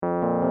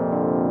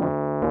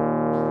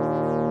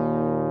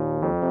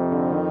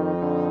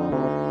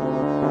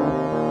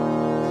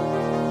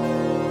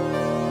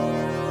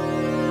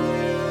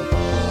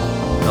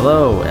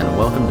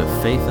Welcome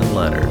to Faith and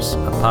Letters,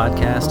 a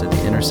podcast at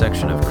the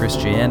intersection of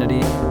Christianity,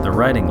 the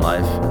writing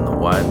life, and the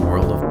wide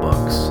world of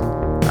books.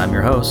 I'm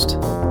your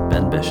host,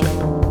 Ben Bishop.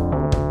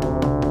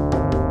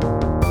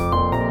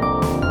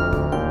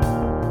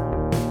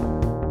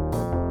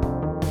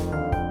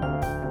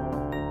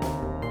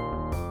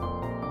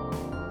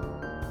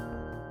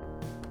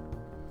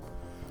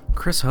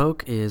 Chris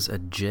Hoke is a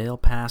jail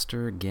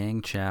pastor,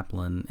 gang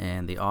chaplain,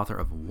 and the author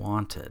of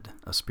Wanted,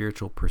 a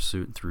spiritual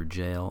pursuit through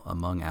jail,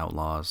 among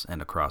outlaws,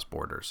 and across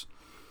borders.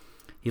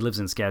 He lives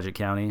in Skagit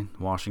County,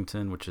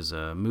 Washington, which is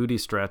a moody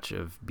stretch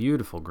of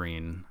beautiful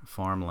green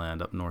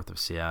farmland up north of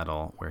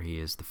Seattle, where he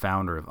is the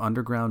founder of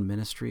Underground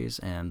Ministries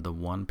and the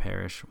One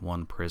Parish,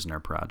 One Prisoner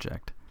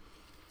project.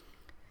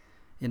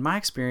 In my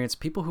experience,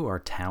 people who are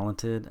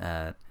talented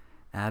at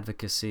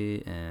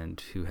advocacy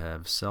and who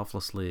have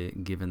selflessly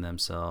given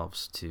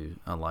themselves to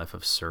a life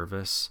of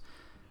service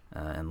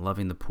and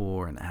loving the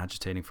poor and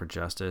agitating for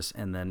justice,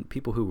 and then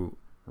people who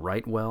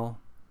write well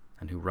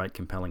and who write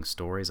compelling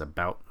stories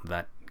about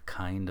that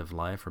kind of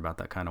life or about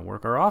that kind of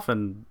work are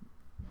often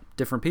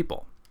different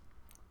people.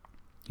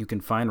 You can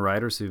find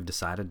writers who've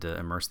decided to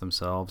immerse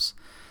themselves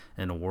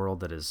in a world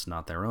that is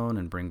not their own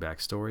and bring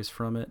back stories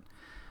from it.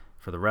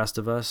 For the rest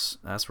of us,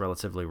 that's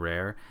relatively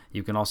rare.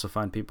 You can also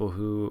find people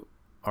who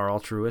are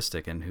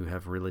altruistic and who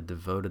have really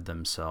devoted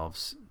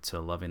themselves to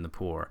loving the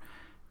poor.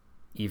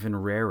 Even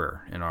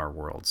rarer in our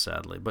world,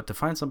 sadly. But to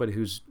find somebody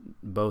who's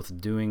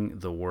both doing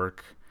the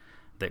work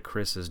that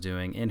Chris is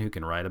doing and who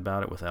can write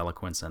about it with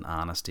eloquence and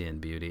honesty and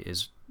beauty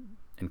is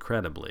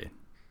incredibly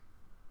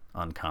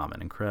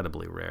uncommon,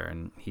 incredibly rare,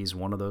 and he's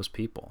one of those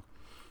people.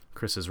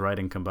 Chris's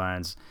writing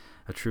combines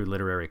a true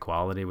literary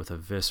quality with a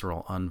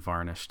visceral,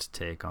 unvarnished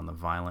take on the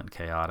violent,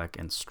 chaotic,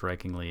 and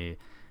strikingly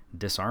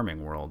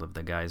disarming world of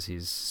the guys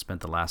he's spent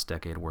the last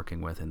decade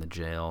working with in the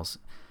jails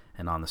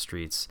and on the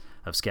streets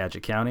of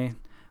Skagit County,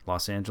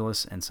 Los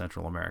Angeles, and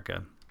Central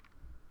America.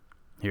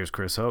 Here's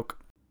Chris Hoke.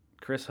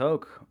 Chris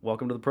Hoke,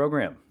 welcome to the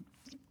program.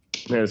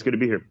 Yeah, it's good to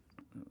be here.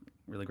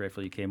 Really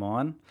grateful you came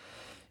on.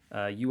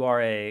 You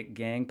are a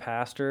gang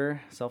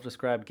pastor,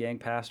 self-described gang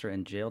pastor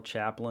and jail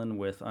chaplain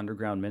with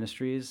Underground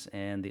Ministries,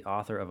 and the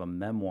author of a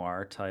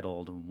memoir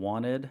titled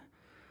Wanted,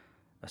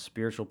 a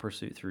spiritual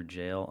pursuit through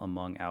jail,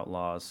 among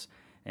outlaws,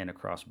 and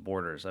across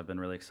borders. I've been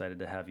really excited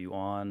to have you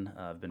on.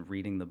 I've been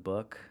reading the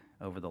book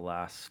over the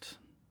last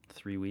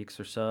 3 weeks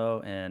or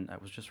so, and I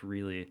was just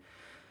really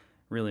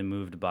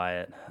moved by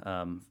it.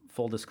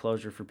 Full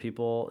disclosure for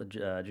people,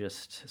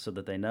 just so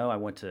that they know, I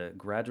went to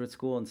graduate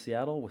school in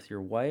Seattle with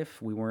your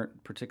wife. We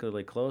weren't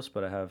particularly close,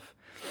 but I have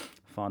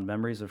fond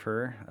memories of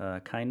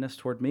her kindness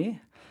toward me.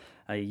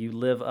 You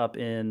live up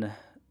in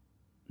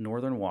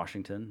northern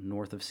Washington,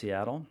 north of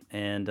Seattle,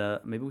 and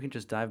maybe we can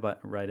just dive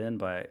right in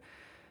by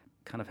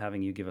kind of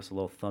having you give us a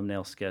little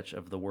thumbnail sketch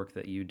of the work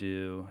that you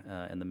do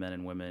and the men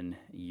and women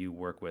you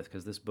work with,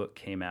 because this book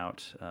came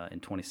out in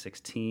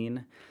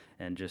 2016,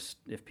 and just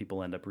if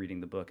people end up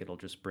reading the book, it'll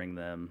just bring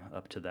them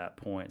up to that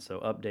point. So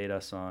update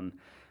us on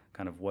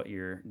kind of what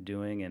you're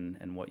doing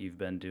and what you've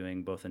been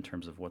doing, both in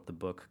terms of what the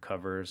book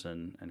covers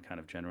and kind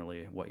of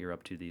generally what you're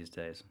up to these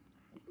days.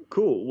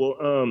 Cool.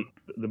 Well,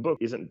 the book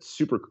isn't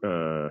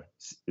super,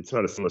 it's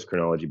not a seamless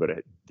chronology, but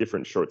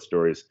different short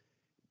stories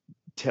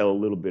tell a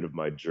little bit of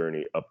my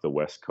journey up the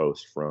West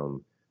Coast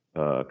from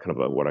kind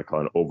of what I call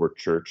an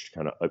over-churched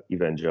kind of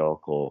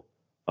evangelical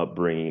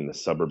upbringing in the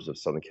suburbs of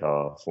Southern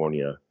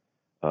California,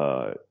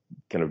 kind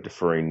of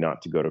deferring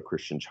not to go to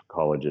Christian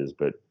colleges,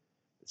 but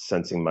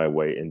sensing my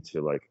way into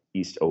like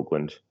East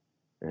Oakland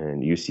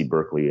and UC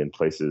Berkeley and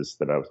places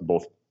that I was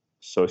both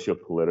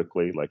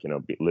sociopolitically, like,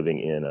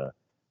 living in a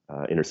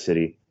inner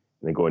city,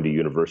 and then going to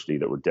university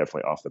that were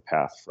definitely off the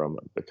path from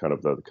the kind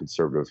of the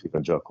conservative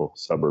evangelical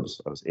suburbs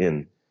I was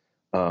in.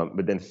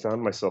 But then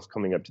found myself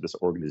coming up to this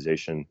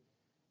organization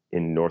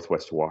in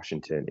Northwest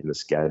Washington in the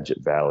Skagit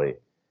Valley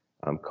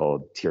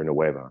called Tierra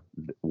Nueva,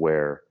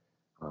 where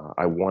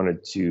I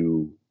wanted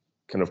to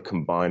kind of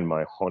combine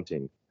my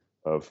haunting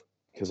of,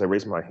 because I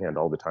raised my hand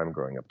all the time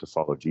growing up to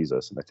follow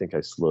Jesus, and I think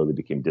I slowly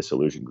became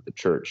disillusioned with the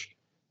church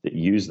that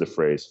used the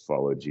phrase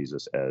follow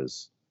Jesus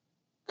as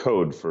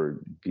code for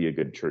be a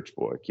good church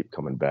boy, keep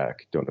coming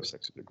back, don't have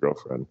sex with your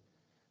girlfriend.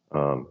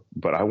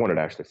 But I wanted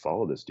to actually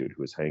follow this dude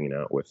who was hanging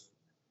out with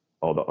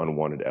all the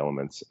unwanted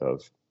elements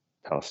of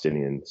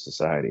Palestinian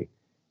society,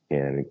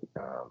 and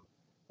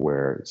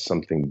where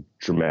something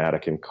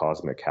dramatic and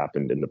cosmic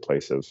happened in the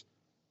place of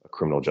a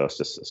criminal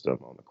justice system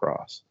on the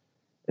cross.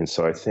 And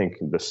so I think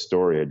the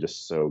story had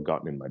just so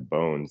gotten in my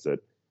bones that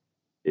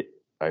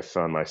I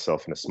found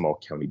myself in a small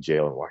county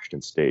jail in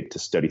Washington State to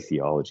study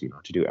theology,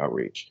 not to do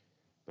outreach.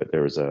 But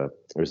there was a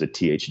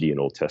THD in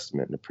Old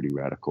Testament and a pretty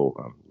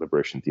radical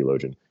liberation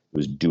theologian who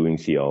was doing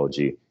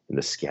theology in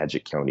the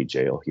Skagit County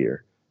jail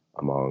here,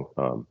 among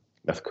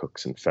meth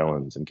cooks and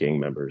felons and gang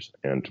members,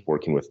 and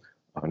working with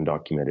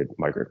undocumented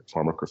migrant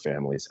farm worker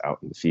families out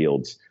in the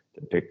fields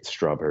that pick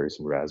strawberries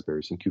and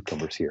raspberries and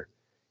cucumbers here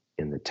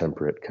in the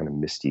temperate kind of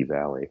misty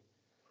valley.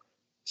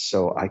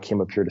 So I came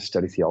up here to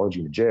study theology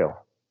in the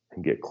jail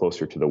and get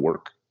closer to the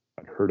work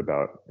I'd heard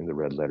about in the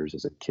red letters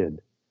as a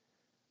kid.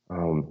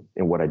 And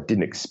what I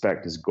didn't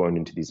expect is going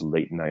into these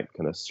late night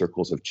kind of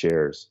circles of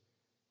chairs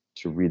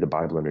to read the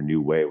Bible in a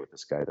new way with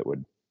this guy that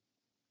would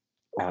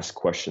ask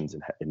questions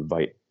and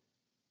invite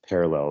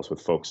parallels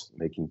with folks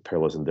making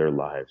parallels in their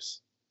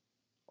lives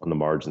on the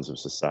margins of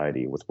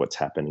society with what's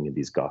happening in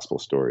these gospel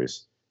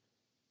stories.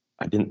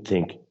 I didn't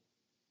think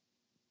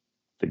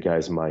the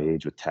guys my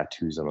age with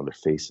tattoos on their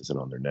faces and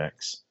on their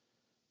necks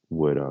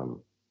would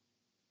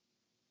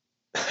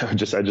I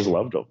just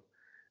loved them.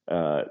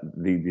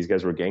 These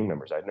guys were gang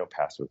members. I had no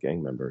past with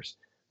gang members,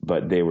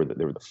 but they were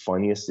the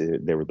funniest.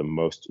 They were the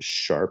most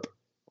sharp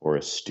or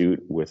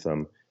astute with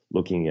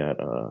looking at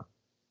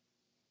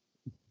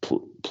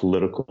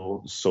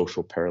political,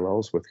 social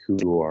parallels with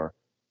who are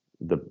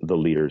the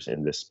leaders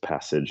in this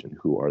passage and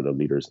who are the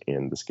leaders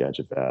in the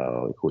Skagit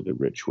Valley, who are the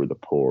rich, who are the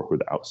poor, who are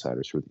the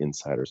outsiders, who are the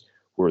insiders,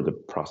 who are the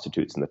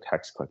prostitutes and the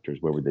tax collectors,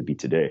 where would they be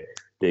today?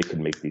 They could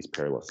make these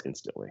parallels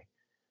instantly.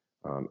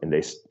 And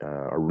they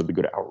are really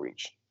good at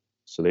outreach.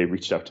 So they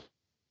reached out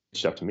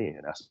to me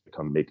and asked me to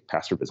come make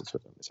pastor visits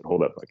with them. I said,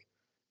 hold up, like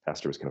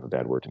pastor was kind of a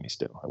bad word to me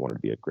still. I wanted to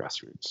be a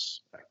grassroots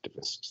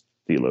activist,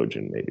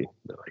 theologian maybe.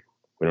 They're like,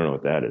 we don't know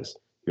what that is.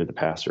 You're the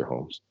pastor,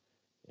 Holmes.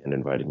 And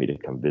invited me to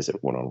come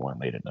visit one-on-one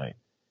late at night.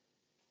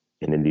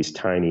 And in these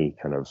tiny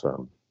kind of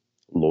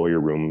lawyer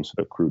rooms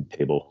with a crude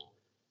table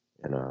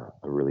and a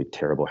really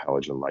terrible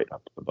halogen light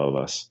up above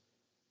us,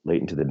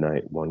 late into the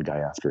night, one guy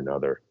after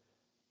another,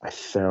 I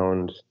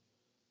found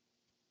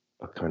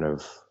a kind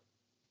of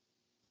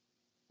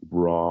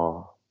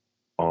raw,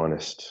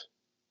 honest,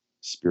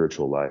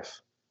 spiritual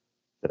life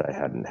that I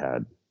hadn't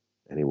had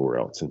anywhere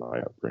else in my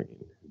upbringing,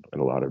 in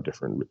a lot of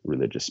different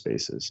religious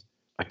spaces.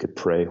 I could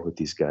pray with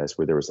these guys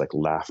where there was like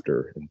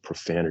laughter and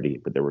profanity,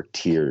 but there were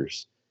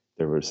tears.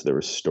 There was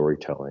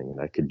storytelling,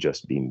 and I could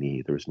just be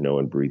me. There was no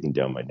one breathing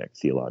down my neck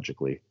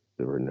theologically.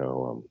 There were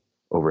no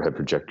overhead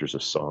projectors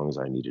of songs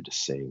I needed to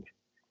sing.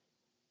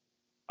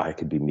 I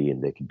could be me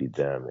and they could be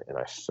them, and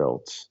I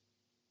felt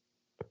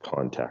a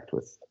contact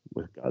with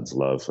God's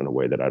love in a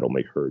way that I'd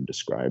only heard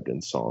described in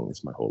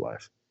songs my whole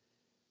life.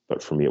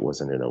 But for me, it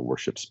wasn't in a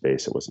worship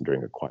space. It wasn't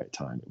during a quiet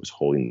time. It was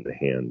holding the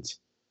hands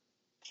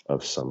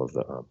of some of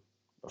the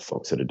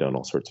folks that had done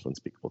all sorts of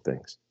unspeakable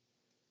things.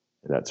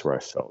 And that's where I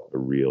felt a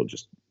real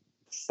just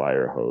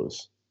fire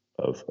hose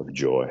of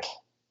joy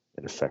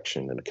and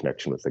affection and a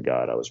connection with the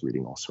God I was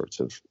reading all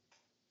sorts of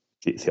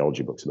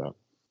theology books about.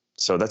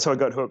 So that's how I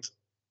got hooked.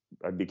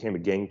 I became a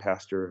gang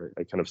pastor.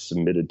 I kind of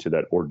submitted to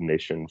that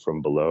ordination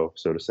from below,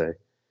 so to say.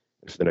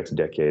 For the next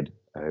decade,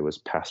 I was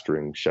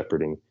pastoring,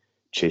 shepherding,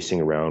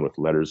 chasing around with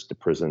letters to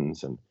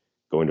prisons and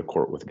going to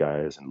court with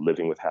guys and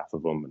living with half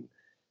of them and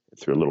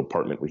through a little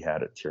apartment we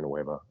had at Tierra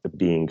Nueva,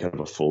 being kind of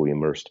a fully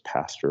immersed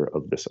pastor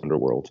of this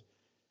underworld.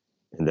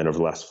 And then over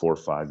the last 4 or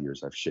 5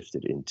 years, I've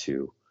shifted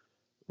into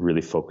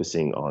really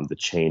focusing on the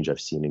change I've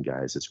seen in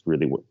guys. It's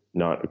really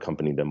not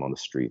accompanying them on the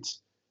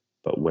streets,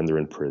 but when they're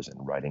in prison,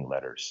 writing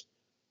letters,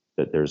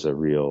 that there's a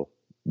real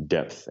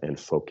depth and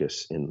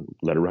focus in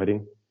letter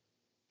writing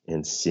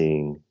and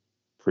seeing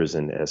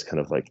prison as kind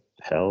of like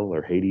hell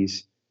or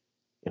Hades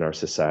in our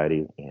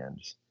society. And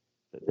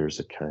that there's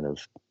a kind of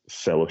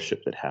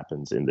fellowship that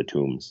happens in the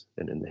tombs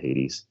and in the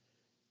Hades.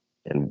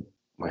 And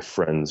my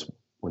friends,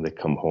 when they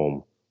come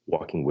home,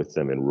 walking with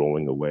them and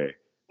rolling away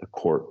the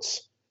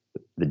courts,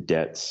 the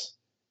debts,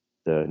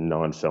 the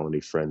non-felony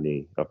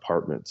friendly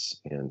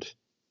apartments and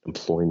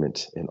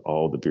employment and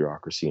all the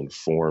bureaucracy and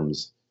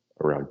forms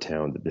around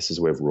town, that this is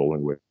a way of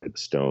rolling away the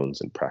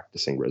stones and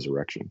practicing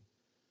resurrection,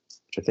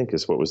 which I think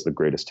is what was the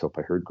greatest hope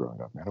I heard growing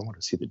up. Man, I want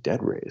to see the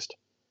dead raised.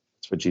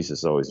 That's what Jesus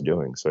is always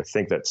doing. So I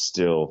think that's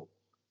still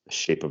the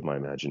shape of my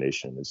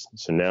imagination.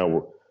 So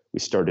now we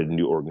started a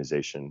new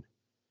organization.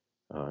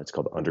 It's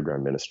called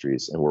Underground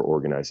Ministries, and we're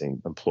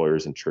organizing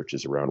employers and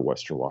churches around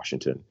Western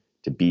Washington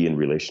to be in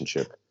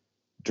relationship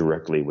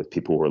directly with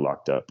people who are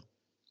locked up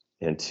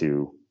and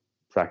to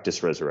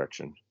practice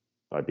resurrection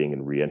by being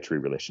in reentry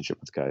relationship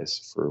with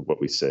guys for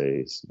what we say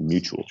is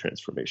mutual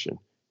transformation.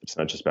 It's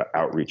not just about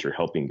outreach or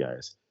helping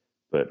guys,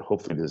 but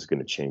hopefully this is going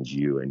to change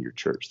you and your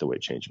church the way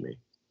it changed me.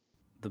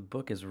 The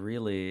book is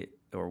really,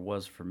 or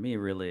was for me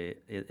really,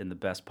 in the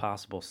best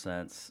possible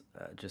sense,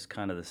 just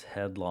kind of this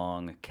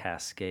headlong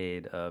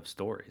cascade of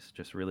stories,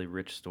 just really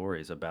rich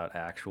stories about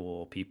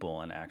actual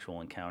people and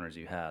actual encounters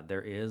you had.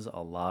 There is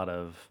a lot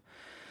of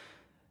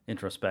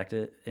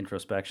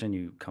introspection.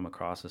 You come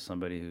across as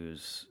somebody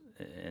who's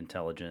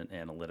intelligent,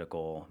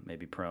 analytical,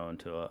 maybe prone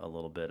to a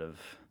little bit of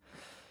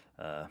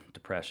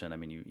depression. I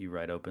mean, you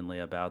write openly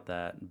about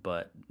that,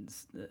 but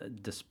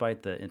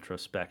despite the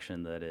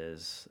introspection that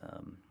is,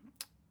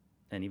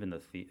 and even the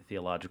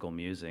theological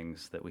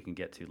musings that we can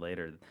get to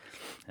later,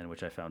 and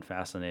which I found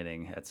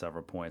fascinating at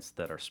several points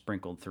that are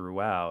sprinkled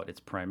throughout, it's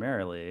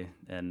primarily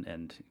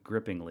and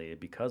grippingly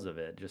because of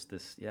it, just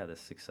this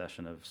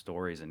succession of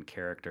stories and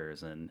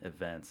characters and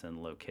events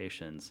and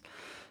locations.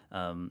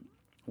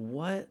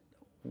 What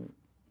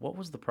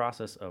was the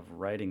process of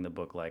writing the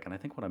book like? And I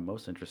think what I'm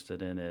most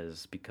interested in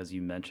is, because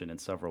you mention in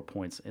several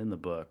points in the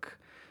book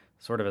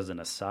Sort of as an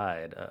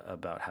aside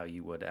about how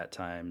you would at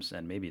times,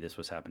 and maybe this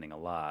was happening a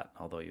lot,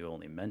 although you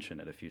only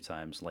mentioned it a few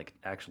times, like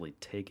actually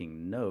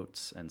taking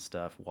notes and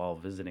stuff while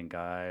visiting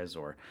guys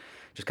or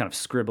just kind of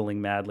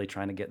scribbling madly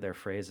trying to get their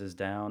phrases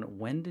down.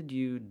 When did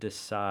you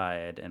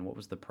decide, and what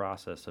was the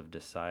process of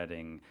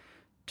deciding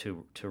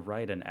to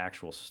write an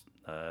actual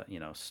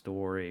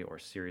story or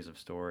series of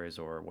stories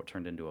or what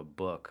turned into a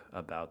book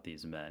about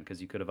these men?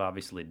 Because you could have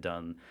obviously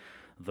done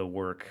the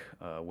work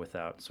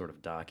without sort of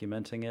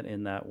documenting it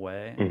in that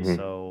way. Hmm.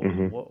 So,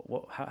 Hmm.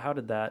 how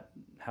did that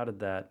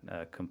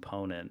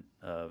component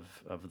of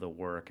the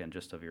work and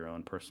just of your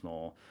own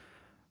personal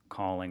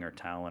calling or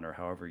talent or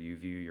however you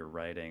view your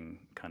writing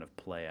kind of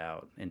play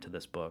out into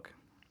this book?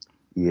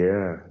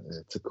 Yeah,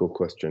 it's a cool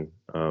question.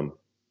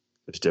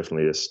 There's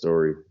definitely a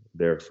story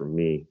there for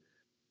me.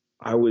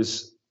 I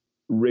was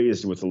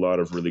raised with a lot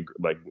of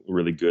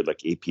really good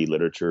like AP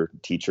literature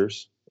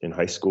teachers in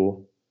high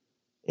school,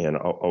 and I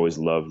always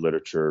loved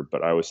literature.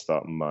 But I always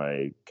thought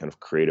my kind of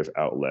creative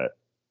outlet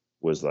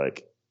was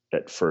like,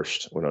 at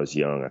first when I was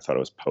young, I thought it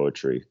was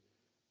poetry,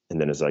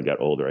 and then as I got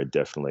older, I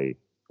definitely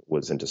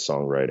was into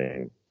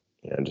songwriting.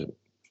 And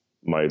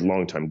my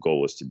longtime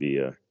goal was to be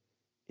a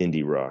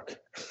indie rock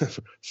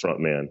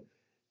frontman,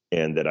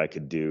 and that I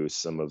could do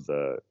some of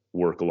the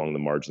work along the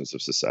margins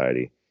of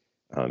society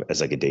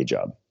as like a day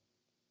job.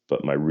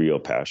 But my real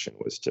passion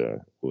was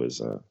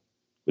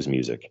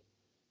music,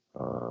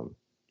 um,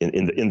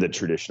 in the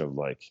tradition of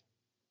like,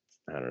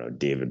 I don't know,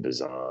 David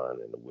Bazan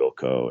and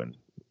Wilco, and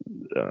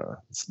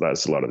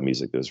that's a lot of the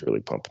music that was really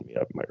pumping me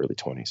up in my early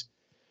 20s.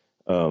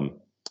 Um,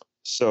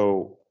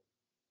 so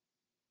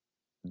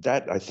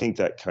that, I think,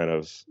 that kind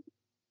of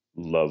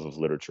love of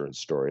literature and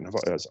story, and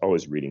I was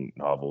always reading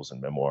novels and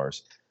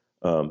memoirs,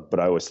 but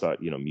I always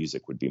thought,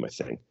 music would be my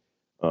thing.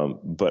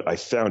 But I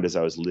found, as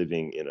I was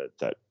living in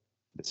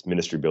this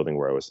ministry building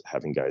where I was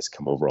having guys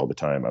come over all the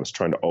time, I was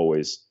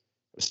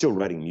still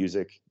writing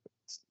music.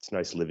 It's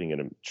nice living in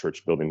a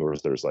church building where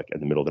there's like, in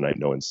the middle of the night,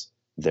 no one's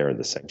there in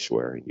the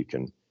sanctuary. You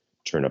can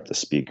turn up the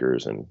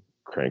speakers and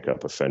crank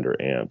up a Fender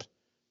amp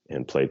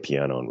and play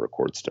piano and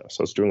record stuff.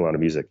 So I was doing a lot of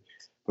music,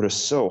 but it's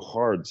so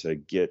hard to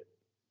get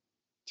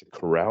to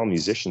corral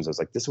musicians. I was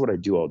like, this is what I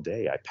do all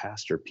day. I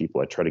pastor people.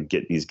 I try to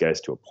get these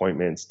guys to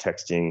appointments,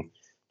 texting,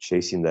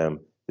 chasing them.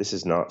 This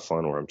is not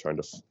fun where I'm trying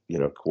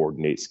to,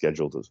 coordinate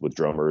schedules with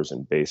drummers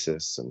and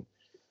bassists, and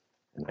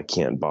I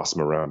can't boss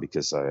them around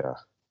because I'm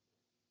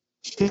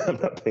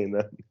not paying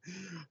them.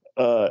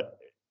 Uh,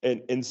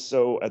 and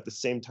so at the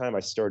same time,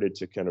 I started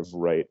to kind of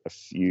write a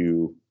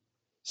few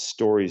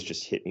stories.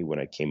 Just hit me when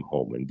I came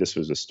home, and this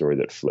was a story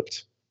that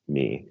flipped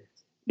me.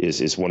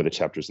 Is one of the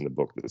chapters in the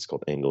book that is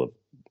called Angle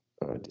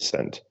of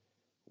Descent,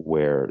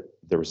 where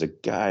there was a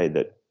guy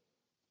that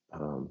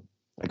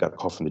I got a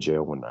call from the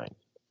jail one night,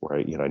 where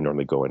I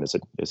normally go in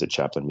as a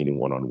chaplain, meeting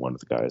one-on-one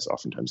with guys,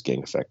 oftentimes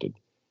gang affected,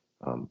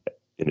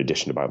 in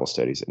addition to Bible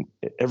studies. And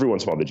every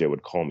once in a while, the jail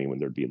would call me when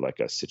there'd be like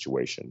a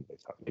situation they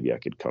thought maybe I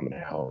could come and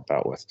help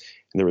out with.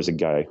 And there was a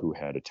guy who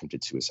had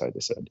attempted suicide, they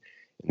said,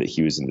 and that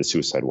he was in the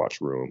suicide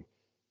watch room,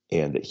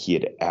 and that he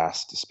had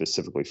asked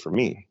specifically for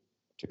me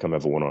to come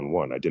have a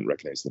one-on-one. I didn't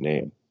recognize the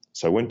name.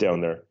 So I went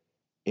down there,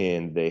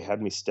 and they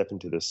had me step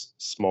into this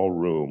small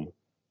room.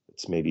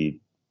 It's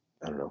maybe,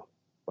 I don't know,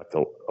 like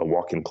a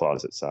walk-in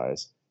closet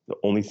size. The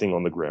only thing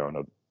on the ground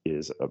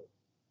is a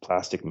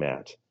plastic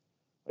mat,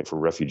 like for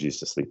refugees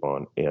to sleep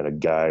on, and a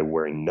guy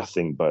wearing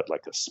nothing but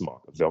like a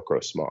smock, a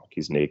Velcro smock.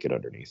 He's naked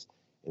underneath.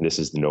 And this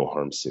is the no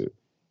harm suit.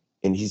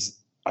 And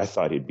I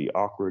thought he'd be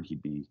awkward.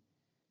 He'd be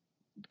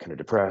kind of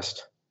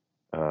depressed.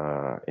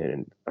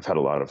 And I've had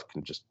a lot of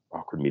just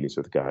awkward meetings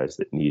with guys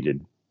that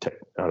needed, I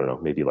don't know,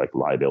 maybe like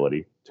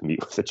liability to meet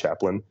with a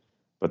chaplain,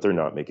 but they're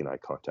not making eye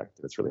contact.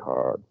 And it's really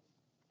hard.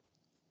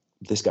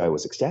 This guy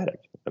was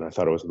ecstatic, and I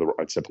thought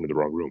I'd stepped into the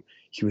wrong room.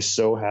 He was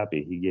so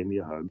happy. He gave me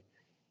a hug,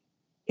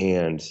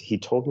 and he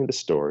told me the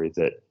story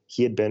that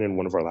he had been in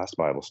one of our last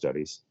Bible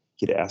studies.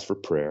 He'd asked for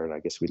prayer, and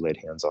I guess we laid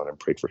hands on him,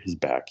 prayed for his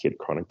back. He had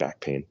chronic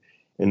back pain.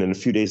 And then a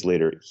few days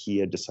later, he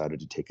had decided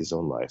to take his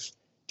own life,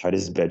 tied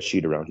his bed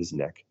sheet around his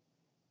neck,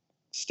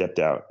 stepped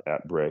out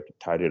at break,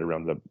 tied it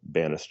around the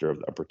banister of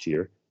the upper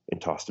tier,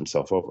 and tossed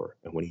himself over.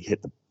 And when he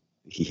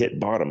hit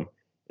bottom,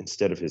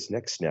 instead of his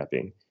neck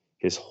snapping,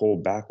 his whole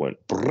back went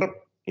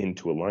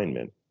into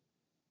alignment.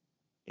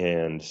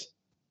 And,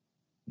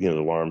 the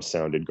alarm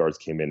sounded, guards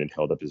came in and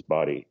held up his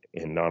body.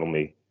 And not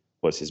only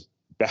was his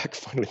back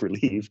finally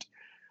relieved,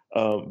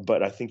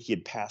 but I think he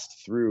had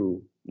passed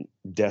through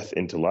death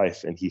into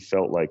life, and he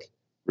felt like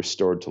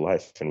restored to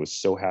life and was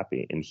so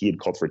happy. And he had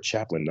called for a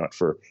chaplain, not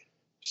for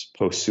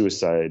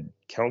post-suicide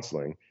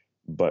counseling,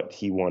 but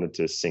he wanted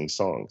to sing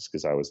songs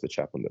because I was the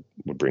chaplain that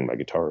would bring my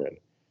guitar in.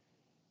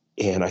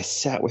 And I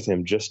sat with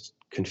him just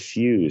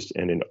confused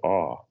and in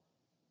awe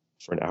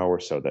for an hour or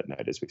so that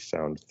night as we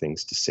found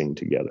things to sing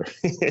together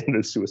in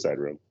the suicide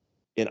room.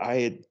 And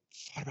I had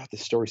thought about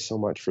this story so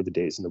much for the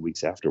days and the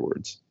weeks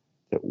afterwards,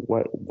 that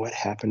what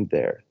happened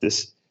there?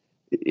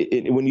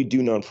 When you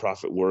do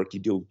nonprofit work, you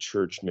do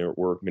church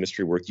work,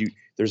 ministry work,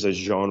 there's a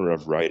genre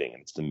of writing,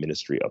 and it's the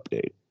ministry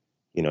update.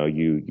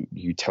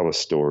 You tell a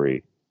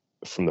story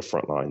from the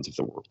front lines of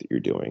the work that you're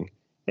doing.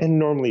 And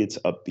normally it's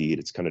upbeat,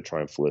 it's kind of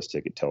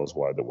triumphalistic. It tells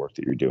why the work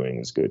that you're doing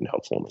is good and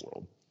helpful in the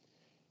world.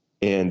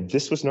 And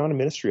this was not a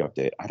ministry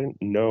update. I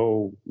didn't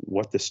know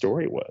what the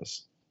story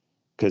was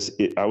because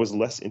I was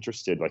less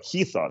interested. Like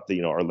he thought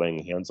that, our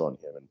laying hands on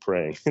him and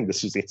praying, and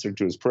this was the answer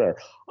to his prayer.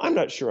 I'm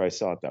not sure I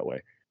saw it that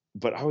way,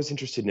 but I was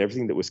interested in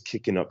everything that was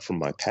kicking up from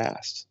my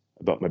past,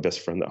 about my best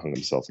friend that hung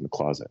himself in the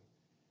closet,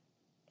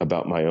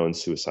 about my own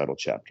suicidal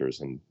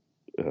chapters and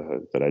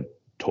that I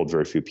told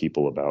very few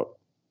people about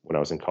when I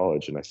was in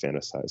college, and I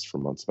fantasized for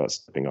months about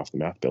stepping off the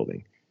math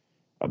building.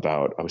 I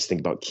was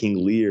thinking about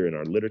King Lear in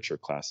our literature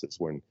classes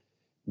when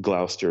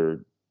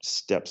Gloucester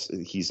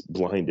he's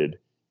blinded,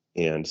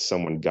 and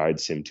someone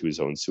guides him to his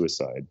own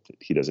suicide that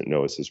he doesn't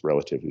know is his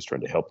relative who's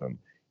trying to help him.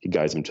 He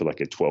guides him to like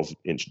a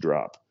 12-inch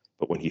drop,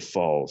 but when he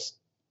falls,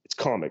 it's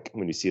comic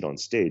when you see it on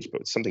stage,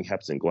 but something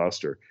happens in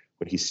Gloucester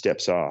when he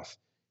steps off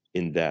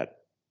in that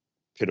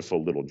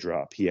pitiful little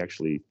drop. He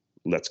actually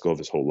lets go of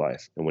his whole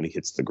life, and when he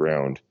hits the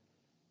ground,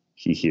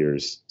 he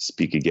hears,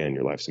 "Speak again,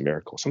 your life's a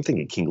miracle." So I'm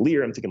thinking King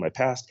Lear, I'm thinking my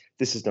past.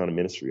 This is not a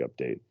ministry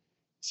update.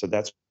 So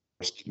that's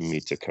forced me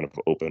to kind of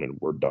open a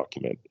Word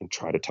document and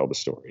try to tell the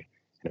story,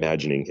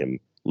 imagining him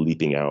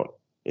leaping out,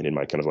 and in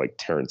my kind of like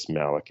Terrence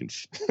Malick and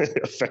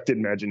affected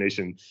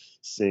imagination,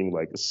 seeing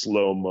like a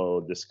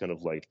slow-mo, this kind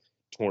of like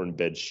torn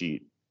bed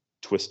sheet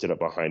twisted up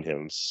behind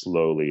him,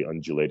 slowly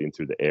undulating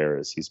through the air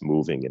as he's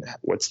moving, and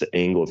what's the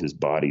angle of his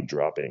body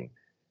dropping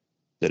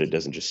that it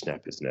doesn't just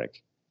snap his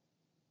neck.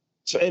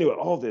 So anyway,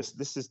 all this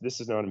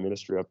is not a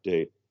ministry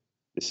update.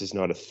 This is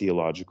not a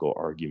theological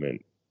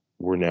argument.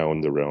 We're now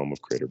in the realm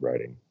of creative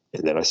writing.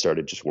 And then I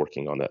started just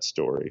working on that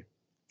story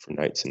for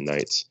nights and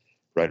nights,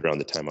 right around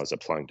the time I was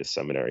applying to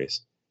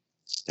seminaries.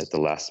 At the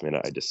last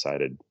minute, I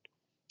decided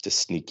to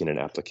sneak in an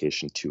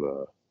application to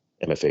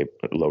a MFA,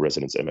 low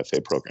residence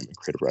MFA program in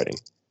creative writing.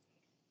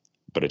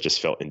 But it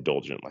just felt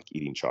indulgent, like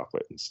eating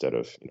chocolate instead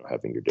of,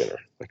 having your dinner.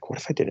 Like, what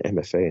if I did an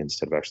MFA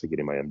instead of actually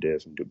getting my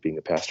MDiv and being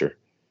a pastor?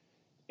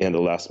 And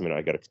the last minute,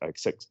 I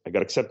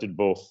got accepted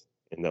both.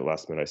 And that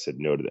last minute, I said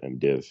no to the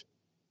MDiv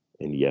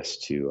and yes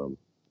to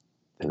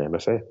an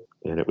MFA.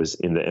 And it was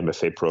in the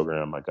MFA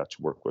program, I got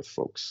to work with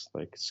folks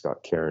like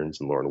Scott Cairns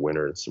and Lauren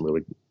Winter and some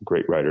really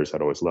great writers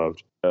I'd always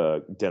loved.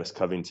 Dennis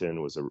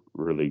Covington was a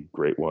really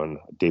great one.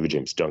 David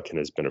James Duncan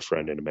has been a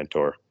friend and a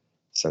mentor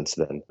since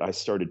then. I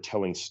started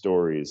telling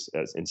stories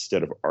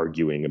instead of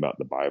arguing about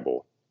the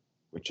Bible,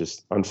 which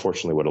is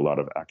unfortunately what a lot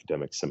of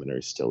academic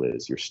seminaries still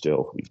is.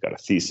 You've got a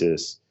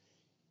thesis,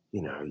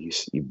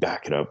 you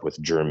back it up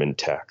with German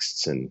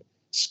texts and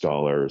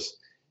scholars.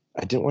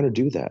 I didn't want to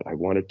do that. I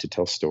wanted to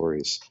tell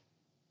stories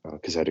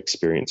because I'd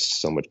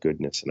experienced so much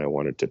goodness and I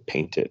wanted to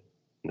paint it,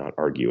 not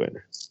argue it.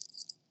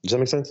 Does that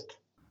make sense?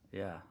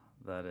 Yeah,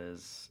 that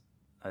is,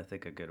 I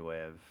think, a good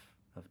way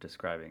of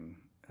describing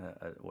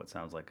what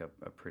sounds like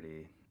a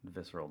pretty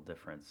visceral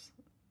difference.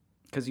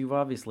 Because you've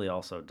obviously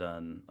also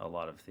done a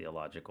lot of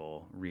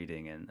theological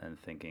reading and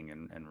thinking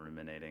and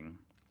ruminating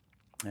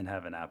and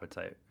have an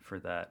appetite for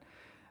that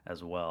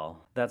as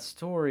well. That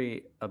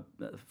story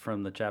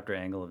from the chapter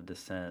Angle of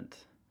Descent,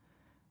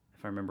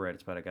 if I remember right,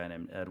 it's about a guy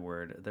named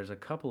Edward. There's a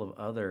couple of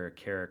other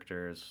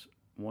characters,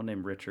 one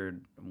named Richard,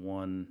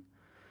 one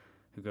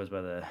who goes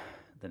by the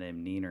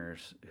name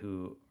Nieners,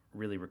 who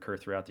really recur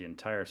throughout the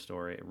entire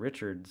story.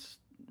 Richard's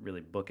really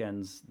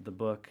bookends the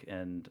book,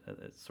 and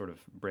it sort of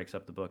breaks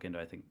up the book into,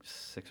 I think,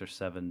 6 or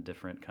 7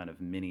 different kind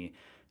of mini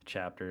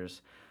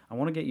chapters. I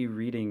want to get you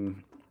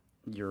reading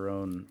your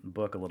own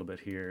book a little bit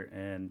here,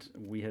 and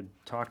we had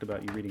talked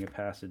about you reading a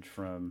passage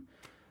from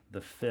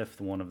the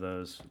 5th one of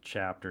those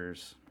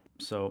chapters.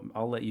 So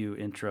I'll let you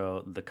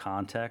intro the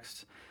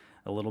context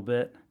a little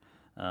bit,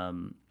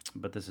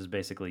 but this is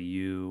basically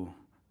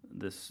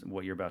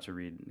what you're about to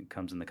read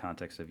comes in the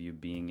context of you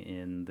being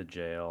in the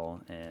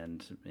jail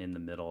and in the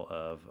middle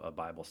of a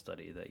Bible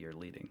study that you're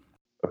leading.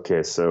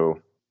 Okay,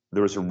 so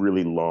there was a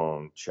really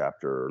long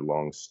chapter, or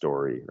long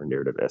story or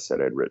narrative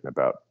essay I'd written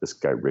about this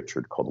guy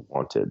Richard called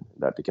Wanted.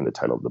 That became the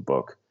title of the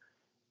book.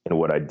 And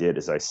what I did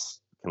is I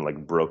kind of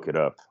like broke it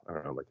up, I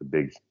don't know, like a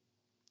big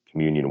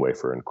communion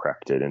wafer, and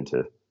cracked it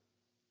into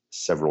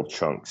several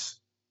chunks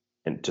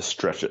and to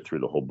stretch it through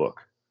the whole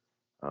book.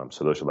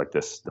 So those are like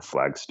the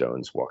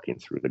flagstones walking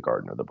through the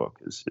garden of the book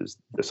is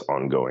this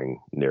ongoing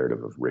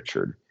narrative of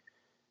Richard.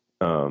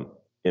 And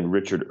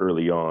Richard,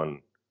 early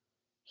on,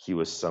 he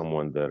was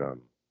someone that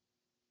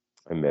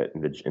I met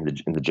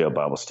in the jail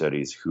Bible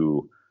studies,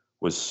 who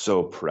was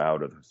so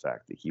proud of the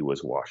fact that he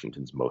was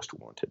Washington's most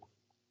wanted.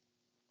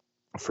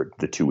 For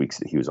the 2 weeks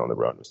that he was on the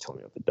run, was telling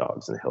me about the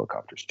dogs and the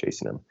helicopters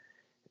chasing him.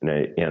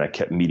 And I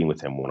kept meeting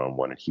with him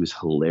one-on-one, and he was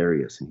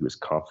hilarious and he was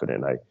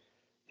confident.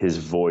 His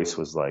voice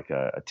was like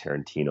a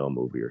Tarantino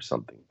movie or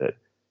something that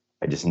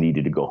I just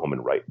needed to go home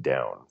and write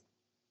down.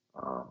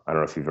 I don't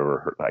know if you've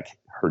ever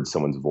heard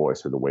someone's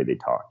voice or the way they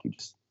talk. You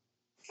just,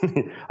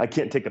 I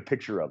can't take a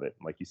picture of it.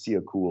 Like, you see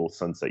a cool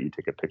sunset, you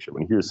take a picture.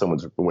 When you hear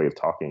someone's way of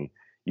talking,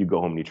 you go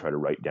home and you try to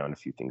write down a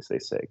few things they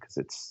say because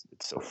it's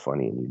so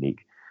funny and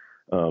unique.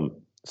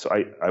 So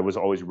I was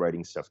always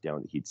writing stuff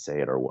down that he'd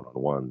say at our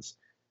one-on-ones.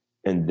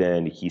 And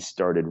then he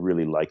started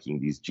really liking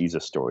these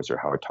Jesus stories, or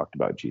how I talked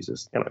about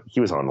Jesus. And he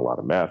was on a lot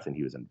of meth and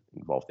he was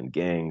involved in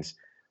gangs,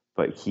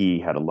 but he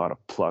had a lot of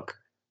pluck,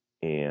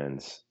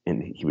 and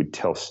he would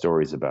tell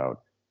stories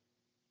about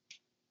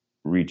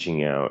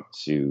reaching out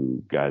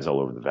to guys all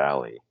over the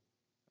valley,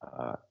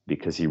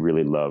 because he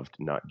really loved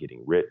not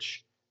getting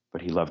rich,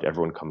 but he loved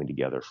everyone coming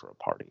together for a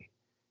party.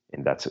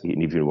 And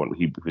and even when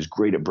he was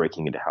great at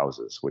breaking into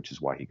houses, which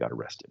is why he got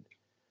arrested.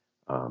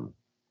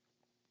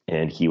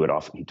 And he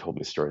told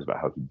me stories about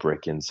how he'd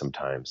break in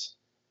sometimes.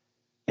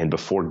 And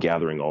before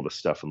gathering all the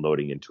stuff and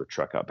loading into a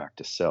truck out back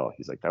to sell,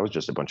 he's like, that was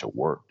just a bunch of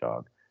work,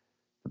 dog.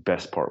 The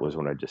best part was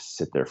when I just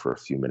sit there for a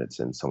few minutes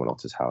in someone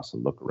else's house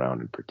and look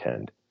around and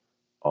pretend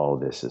all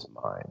this is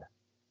mine.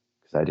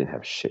 Because I didn't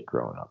have shit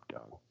growing up,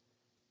 dog.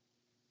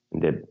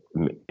 And the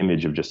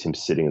image of just him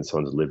sitting in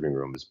someone's living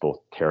room is both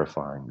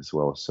terrifying as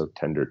well as so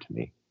tender to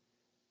me.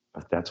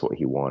 But that's what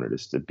he wanted,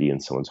 is to be in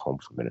someone's home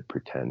for a minute,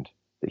 pretend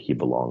that he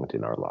belonged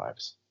in our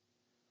lives.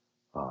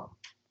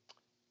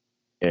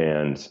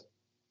 And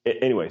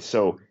anyway,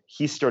 so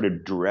he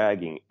started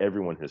dragging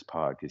everyone in his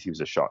pod, because he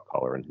was a shot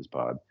caller in his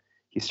pod.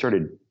 He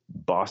started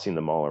bossing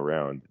them all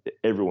around.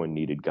 Everyone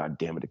needed, God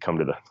damn it, to come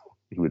to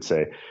he would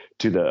say,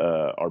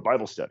 to our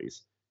Bible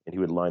studies. And he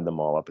would line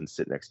them all up and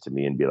sit next to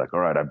me and be like,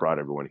 all right, I brought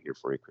everyone here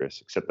for you, Chris,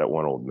 except that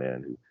one old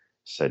man who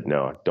said,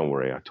 no, don't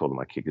worry. I told him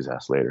I'd kick his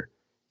ass later.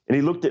 And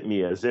he looked at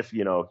me as if,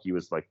 he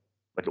was like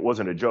it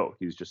wasn't a joke.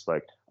 He was just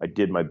like, I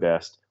did my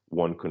best.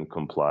 One couldn't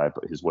comply,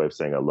 but his way of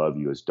saying I love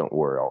you is, don't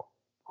worry,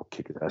 I'll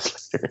kick his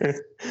ass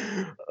later.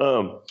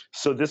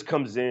 So this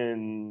comes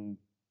in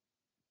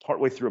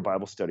partway through a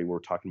Bible study where we're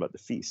talking about the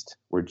feast,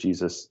 where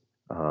Jesus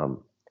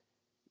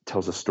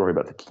tells a story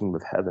about the kingdom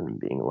of heaven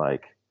being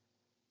like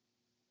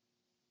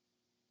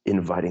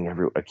inviting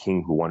a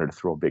king who wanted to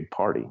throw a big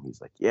party. And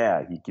he's like,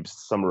 yeah, he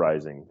keeps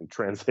summarizing and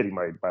translating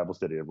my Bible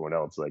study to everyone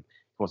else. Like,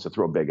 he wants to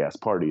throw a big ass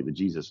party, the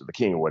Jesus or the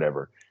king or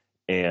whatever.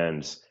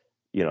 And,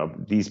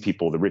 these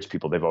people, the rich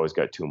people, they've always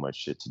got too much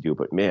shit to do.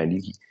 But man,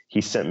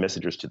 he sent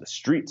messengers to the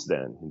streets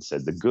then and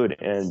said, the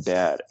good and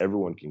bad,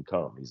 everyone can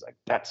come. He's like,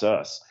 that's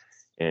us.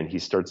 And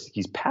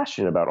he's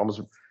passionate about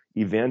almost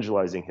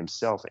evangelizing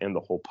himself and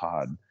the whole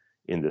pod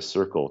in this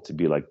circle to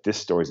be like, this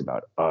story's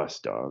about us,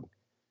 dog.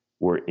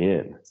 We're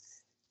in.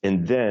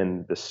 And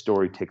then the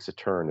story takes a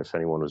turn, if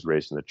anyone was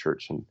raised in the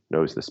church and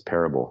knows this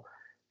parable,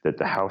 that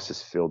the house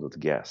is filled with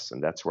guests.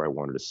 And that's where I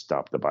wanted to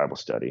stop the Bible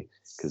study,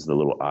 because the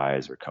little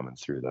eyes are coming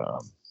through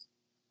the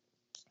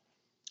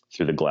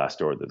glass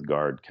door that the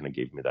guard kind of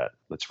gave me that,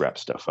 let's wrap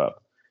stuff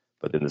up.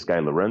 But then this guy,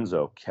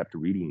 Lorenzo, kept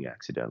reading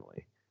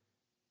accidentally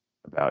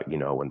about,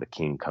 when the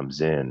king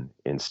comes in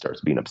and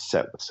starts being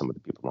upset with some of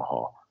the people in the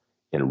hall.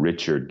 And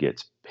Richard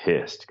gets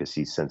pissed because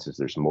he senses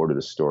there's more to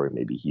the story.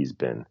 Maybe he's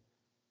been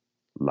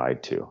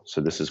lied to.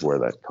 So this is where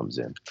that comes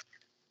in.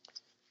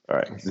 All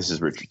right, this is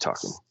Richard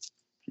talking.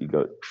 You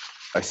go.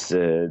 I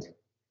said,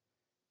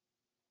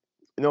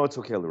 no, it's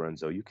okay,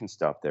 Lorenzo. You can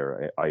stop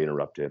there. I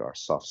interrupted our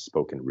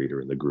soft-spoken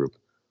reader in the group.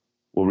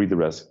 We'll read the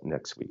rest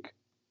next week.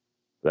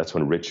 That's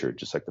when Richard,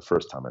 just like the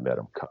first time I met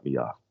him, cut me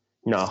off.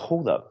 Nah,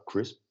 hold up,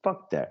 Chris.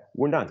 Fuck that.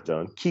 We're not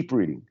done. Keep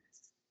reading.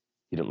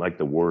 He didn't like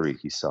the worry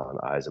he saw in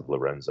the eyes of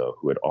Lorenzo,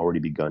 who had already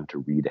begun to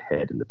read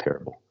ahead in the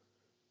parable.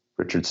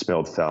 Richard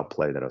smelled foul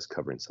play that I was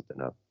covering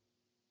something up.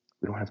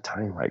 We don't have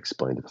time, I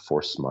explained with a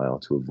forced smile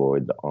to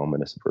avoid the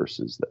ominous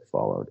verses that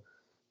followed.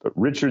 But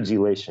Richard's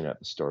elation at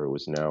the story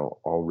was now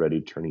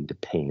already turning to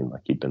pain,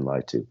 like he'd been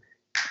lied to.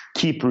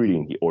 Keep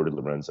reading, he ordered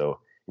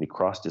Lorenzo, and he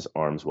crossed his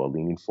arms while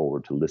leaning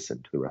forward to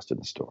listen to the rest of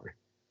the story.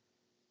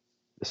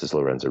 This is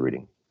Lorenzo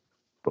reading.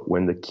 But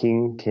when the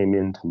king came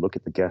in to look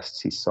at the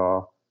guests, he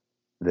saw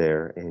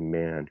there a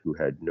man who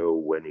had no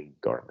wedding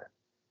garment.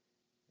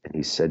 And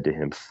he said to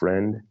him,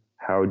 friend,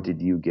 how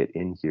did you get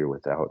in here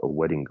without a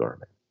wedding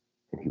garment?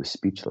 And he was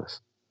speechless.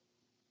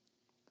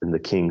 Then the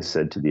king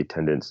said to the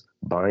attendants,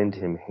 bind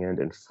him hand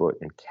and foot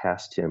and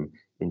cast him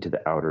into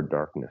the outer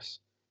darkness,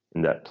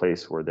 in that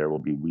place where there will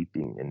be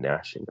weeping and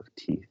gnashing of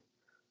teeth.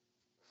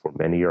 For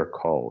many are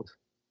called,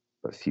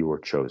 but few are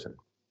chosen.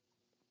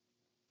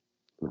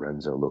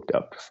 Lorenzo looked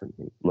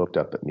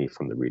up at me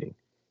from the reading.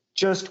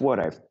 Just what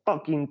I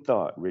fucking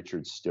thought.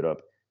 Richard stood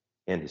up,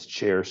 and his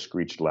chair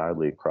screeched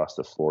loudly across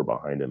the floor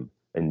behind him,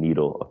 a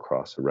needle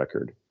across a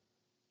record.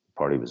 The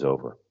party was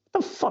over.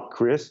 What the fuck,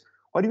 Chris?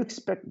 What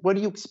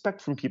do you expect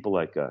from people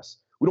like us?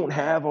 We don't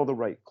have all the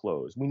right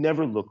clothes. We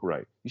never look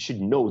right. You should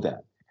know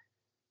that.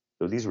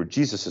 Though these were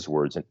Jesus'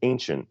 words and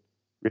ancient,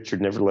 Richard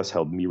nevertheless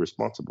held me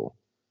responsible.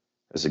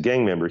 As a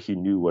gang member, he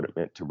knew what it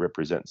meant to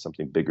represent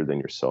something bigger than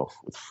yourself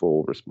with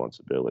full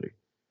responsibility.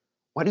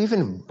 Why do you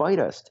even invite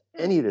us to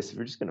any of this if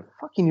you're just going to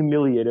fucking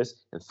humiliate us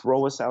and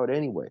throw us out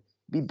anyway?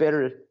 It'd be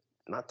better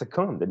not to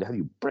come than to have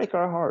you break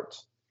our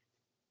hearts.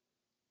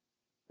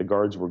 The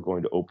guards were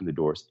going to open the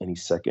doors any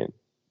second.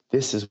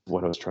 This is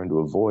what I was trying to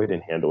avoid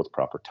and handle with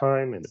proper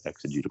time and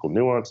exegetical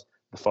nuance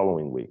the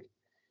following week.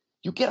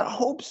 You get our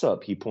hopes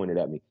up, he pointed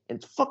at me. And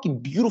it's fucking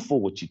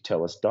beautiful what you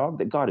tell us, dog,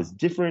 that God is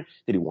different,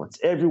 that he wants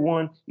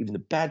everyone, even the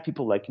bad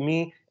people like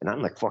me. And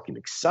I'm like fucking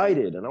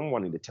excited and I'm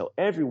wanting to tell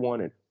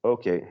everyone. And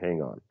okay,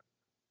 hang on.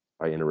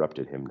 I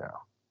interrupted him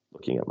now,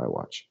 looking at my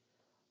watch.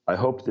 I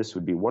hoped this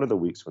would be one of the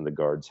weeks when the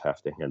guards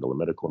have to handle a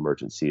medical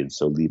emergency and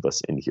so leave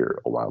us in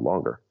here a while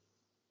longer.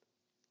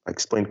 I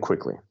explained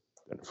quickly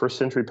that in first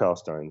century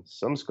Palestine,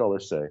 some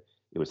scholars say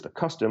it was the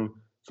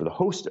custom for the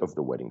host of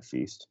the wedding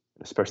feast,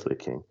 and especially a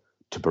king,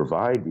 to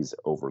provide these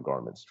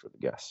overgarments for the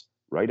guests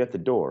right at the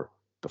door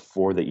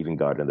before they even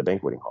got in the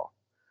banqueting hall.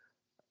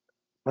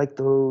 Like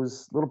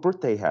those little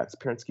birthday hats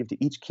parents give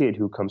to each kid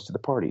who comes to the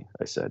party,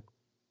 I said.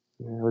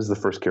 It was the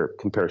first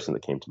comparison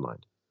that came to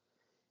mind.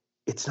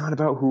 It's not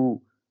about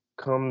who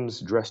comes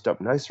dressed up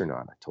nice or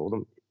not, I told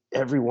him.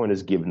 Everyone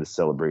is given the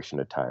celebration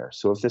attire.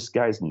 So if this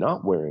guy's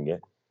not wearing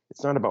it,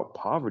 it's not about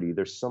poverty.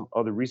 There's some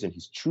other reason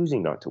he's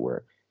choosing not to wear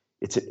it.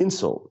 It's an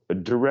insult, a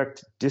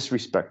direct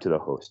disrespect to the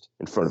host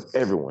in front of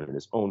everyone in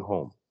his own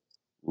home.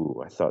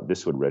 Ooh, I thought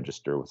this would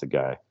register with a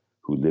guy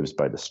who lives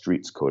by the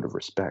street's code of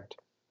respect,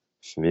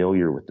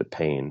 familiar with the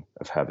pain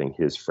of having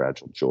his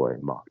fragile joy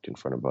mocked in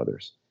front of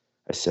others.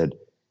 I said,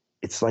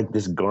 it's like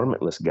this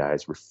garmentless guy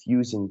is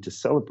refusing to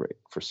celebrate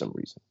for some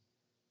reason.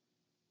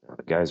 Now,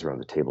 the guys around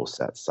the table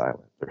sat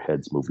silent, their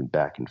heads moving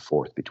back and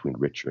forth between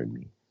Richard and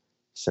me,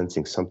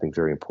 sensing something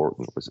very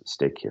important was at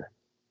stake here.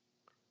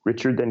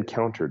 Richard then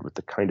countered with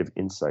the kind of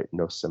insight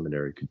no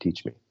seminary could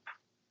teach me.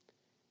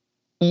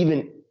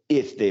 Even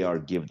if they are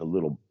given the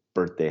little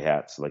birthday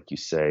hats, like you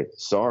say,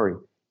 sorry,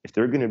 if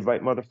they're going to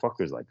invite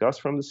motherfuckers like us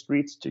from the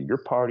streets to your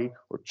party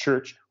or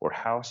church or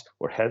house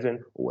or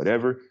heaven or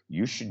whatever,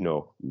 you should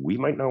know we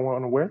might not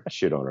want to wear that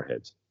shit on our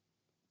heads.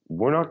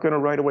 We're not going to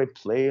right away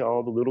play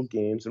all the little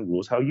games and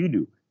rules how you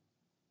do.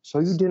 So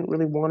you didn't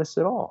really want us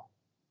at all.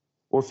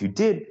 Or if you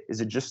did,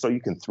 is it just so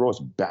you can throw us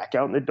back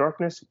out in the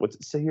darkness? What's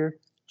it say here?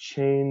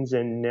 Chains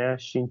and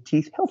gnashing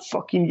teeth? Hell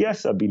fucking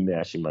yes, I'd be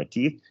gnashing my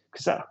teeth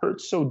because that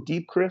hurts so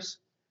deep, Chris.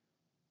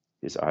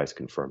 His eyes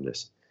confirmed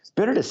this.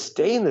 Better to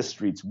stay in the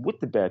streets with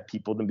the bad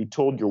people than be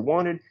told you're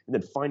wanted and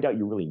then find out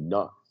you're really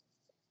not.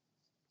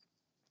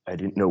 I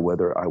didn't know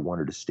whether I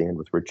wanted to stand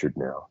with Richard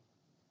now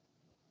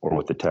or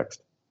with the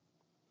text.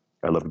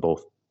 I loved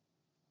both.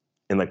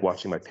 And like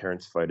watching my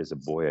parents fight as a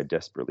boy, I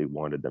desperately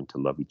wanted them to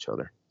love each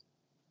other.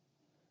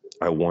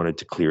 I wanted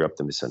to clear up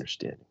the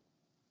misunderstanding.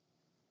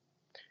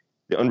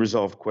 The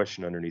unresolved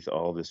question underneath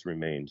all this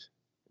remained.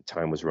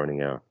 Time was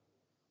running out.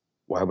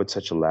 Why would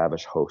such a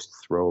lavish host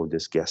throw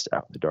this guest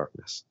out in the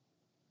darkness?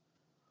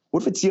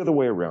 What if it's the other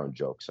way around,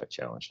 Jokes? I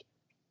challenged.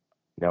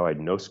 Now I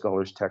had no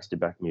scholar's text to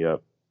back me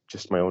up,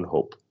 just my own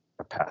hope,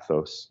 a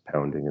pathos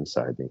pounding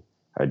inside me.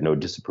 I had no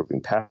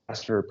disapproving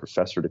pastor or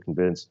professor to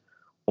convince,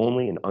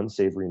 only an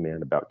unsavory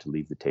man about to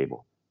leave the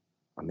table.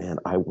 A man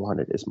I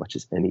wanted as much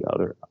as any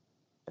other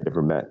I'd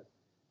ever met,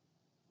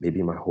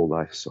 maybe my whole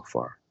life so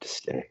far, to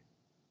stay.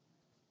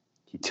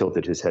 He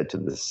tilted his head to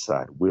the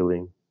side,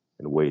 willing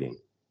and waiting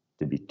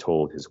to be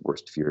told his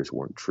worst fears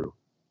weren't true.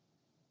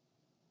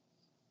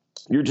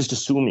 You're just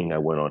assuming, I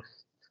went on.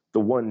 The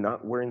one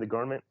not wearing the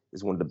garment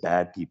is one of the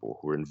bad people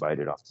who were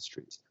invited off the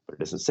streets. But it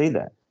doesn't say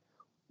that.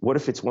 What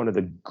if it's one of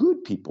the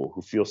good people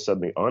who feel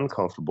suddenly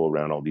uncomfortable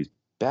around all these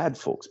bad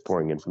folks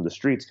pouring in from the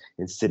streets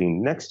and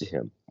sitting next to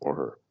him or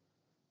her?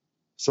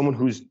 Someone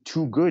who's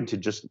too good to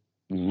just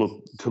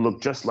look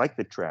just like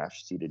the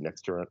trash seated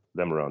next to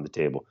them around the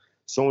table.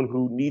 Someone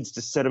who needs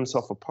to set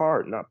himself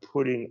apart, not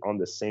putting on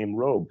the same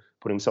robe,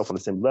 putting himself on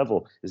the same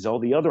level as all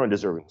the other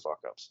undeserving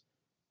fuck-ups.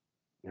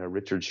 Now,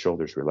 Richard's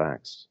shoulders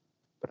relaxed,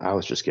 but I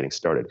was just getting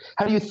started.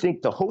 How do you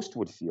think the host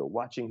would feel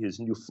watching his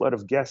new flood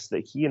of guests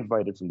that he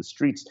invited from the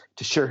streets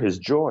to share his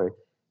joy,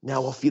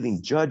 now while feeling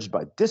judged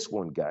by this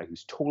one guy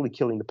who's totally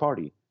killing the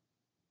party?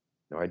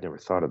 Now, I'd never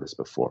thought of this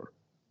before.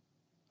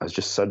 I was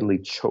just suddenly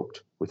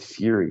choked with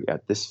fury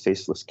at this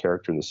faceless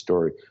character in the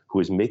story who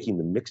is making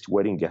the mixed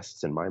wedding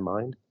guests in my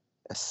mind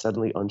as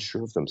suddenly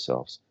unsure of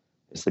themselves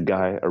as the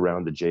guy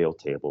around the jail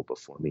table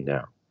before me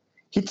now.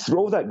 He'd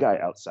throw that guy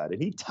outside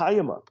and he'd tie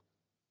him up.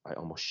 I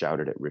almost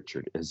shouted at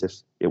Richard as if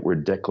it were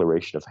a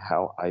declaration of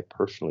how I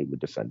personally would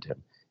defend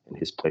him and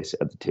his place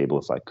at the table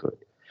if I could.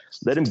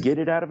 Let him get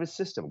it out of his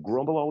system,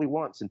 grumble all he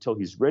wants until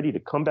he's ready to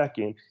come back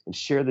in and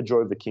share the joy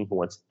of the king who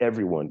wants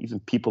everyone, even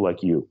people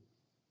like you.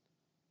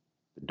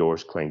 The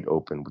doors clanged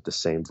open with the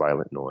same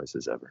violent noise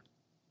as ever.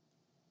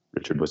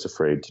 Richard was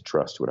afraid to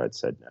trust what I'd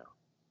said now.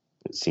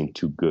 It seemed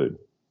too good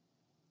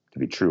to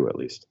be true, at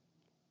least.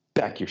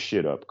 Back your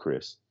shit up,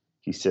 Chris,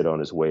 he said on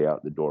his way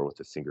out the door with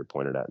a finger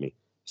pointed at me.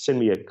 Send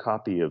me a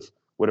copy of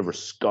whatever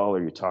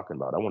scholar you're talking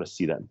about. I want to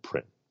see that in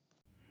print.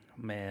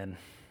 Man,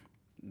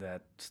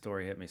 that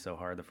story hit me so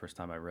hard the first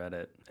time I read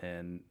it.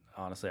 And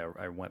honestly,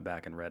 I went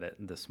back and read it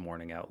this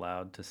morning out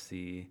loud to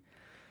see,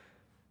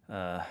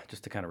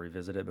 just to kind of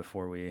revisit it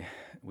before we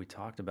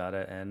talked about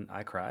it. And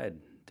I cried,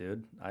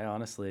 dude. I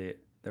honestly,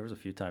 there was a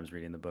few times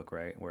reading the book,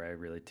 right, where I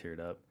really teared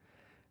up.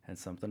 And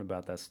something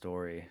about that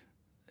story,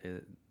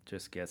 it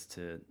just gets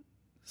to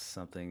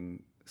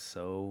something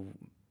so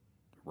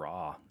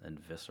raw and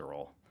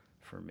visceral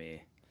for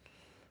me.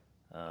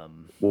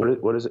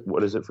 What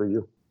is it for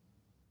you?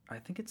 I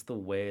think it's the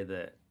way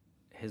that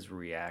his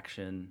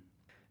reaction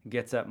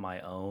gets at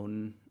my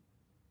own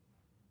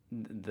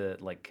the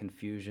like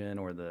confusion,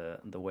 or the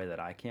way that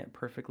I can't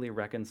perfectly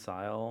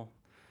reconcile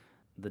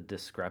the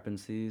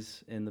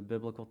discrepancies in the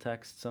biblical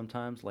text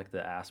sometimes, like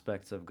the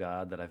aspects of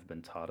God that I've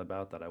been taught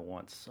about that I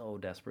want so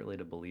desperately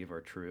to believe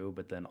are true,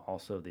 but then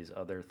also these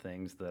other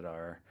things that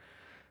are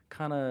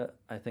kind of,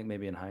 I think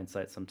maybe in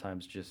hindsight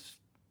sometimes just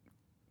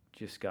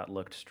got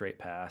looked straight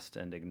past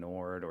and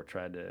ignored or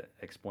tried to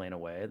explain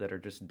away, that are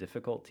just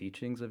difficult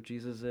teachings of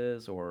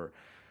Jesus's, or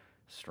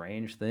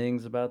strange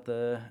things about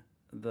the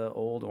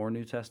Old or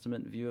New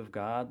Testament view of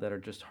God that are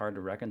just hard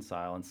to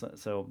reconcile. And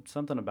so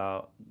something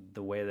about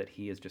the way that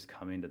he is just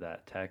coming to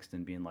that text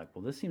and being like,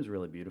 well, this seems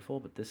really beautiful,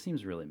 but this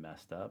seems really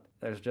messed up.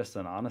 There's just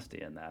an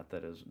honesty in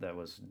that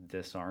was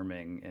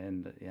disarming,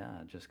 and yeah,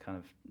 just kind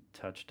of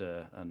touched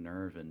a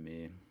nerve in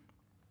me.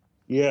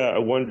 Yeah, I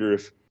wonder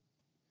if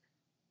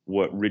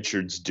what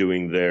Richard's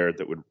doing there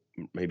that would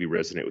maybe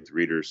resonate with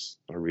readers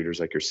or readers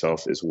like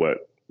yourself is why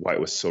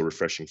it was so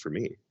refreshing for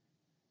me,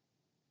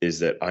 is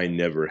that I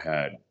never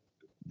had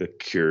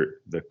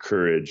the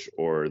courage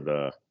or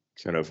the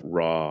kind of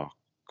raw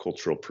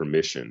cultural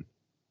permission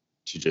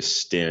to just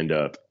stand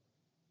up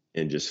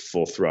and just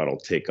full throttle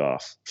take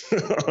off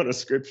on a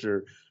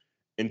scripture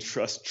and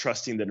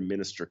trusting that a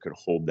minister could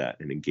hold that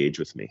and engage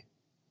with me.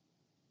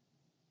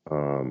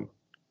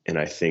 And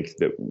I think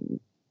that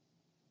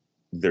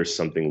there's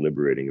something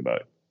liberating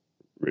about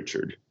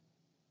Richard,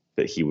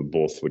 that he would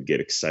get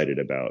excited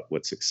about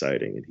what's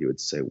exciting, and he would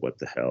say, what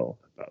the hell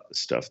about the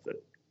stuff that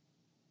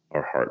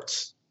our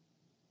hearts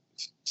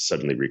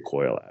suddenly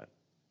recoil at.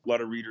 A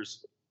lot of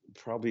readers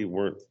probably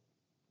weren't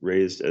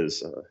raised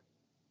as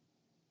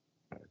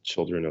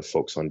children of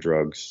folks on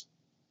drugs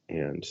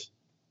and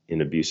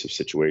in abusive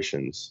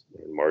situations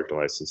and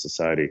marginalized in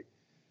society.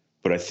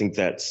 But I think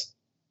that's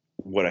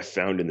what I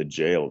found in the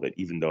jail, that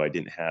even though I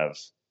didn't have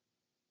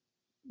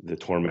the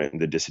torment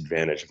and the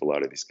disadvantage of a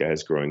lot of these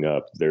guys growing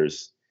up,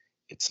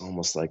 it's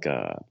almost like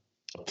a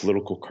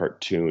political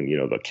cartoon,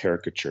 the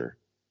caricature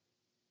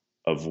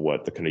of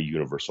what the kind of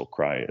universal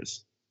cry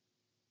is,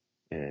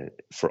 and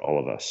for all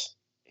of us.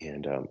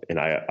 And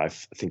I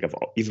think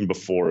even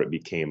before it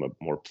became a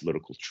more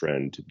political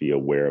trend to be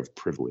aware of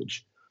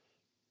privilege,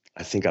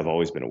 I think I've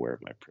always been aware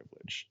of my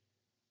privilege,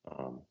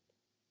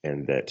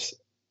 and that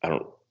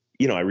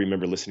I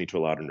remember listening to a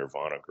lot of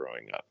Nirvana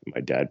growing up, and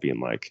my dad being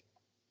like,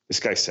 "This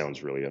guy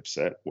sounds really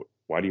upset.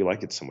 Why do you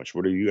like it so much?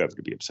 What do you have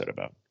to be upset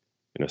about?"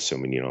 And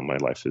assuming my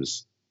life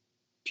is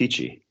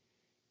peachy,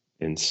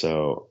 and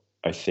so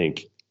I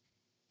think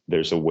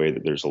there's a way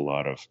that there's a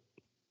lot of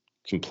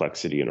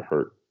complexity and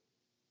hurt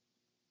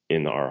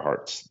in our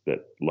hearts that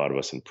a lot of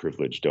us in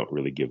privilege don't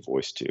really give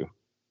voice to.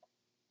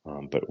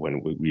 But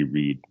when we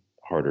read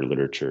harder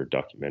literature,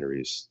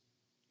 documentaries,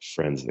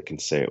 friends that can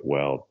say it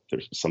well,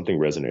 there's something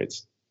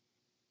resonates.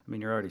 I mean,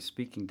 you're already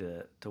speaking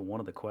to one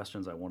of the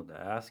questions I wanted to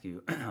ask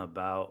you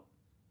about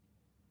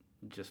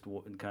just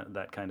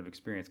that kind of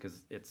experience,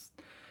 because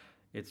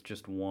it's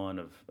just one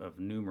of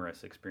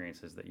numerous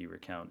experiences that you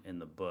recount in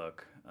the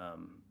book,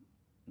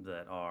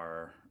 that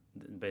are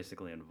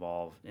basically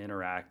involve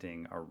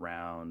interacting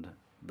around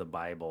the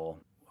Bible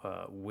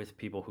with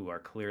people who are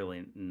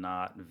clearly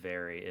not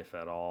very, if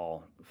at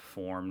all,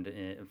 formed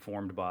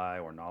by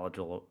or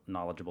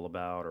knowledgeable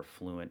about or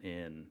fluent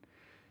in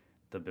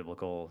the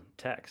biblical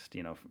text,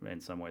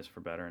 in some ways for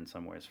better, in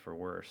some ways for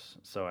worse.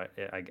 So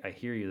I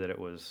hear you that it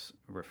was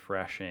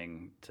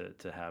refreshing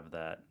to have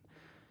that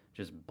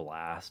just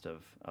blast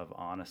of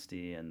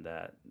honesty, and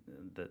that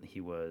he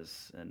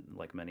was, and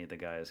like many of the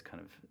guys,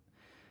 kind of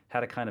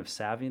had a kind of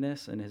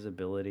savviness in his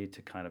ability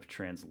to kind of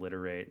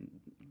transliterate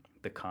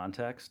the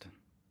context.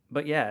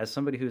 But yeah, as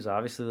somebody who's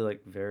obviously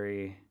like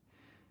very,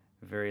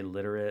 very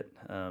literate,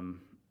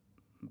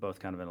 both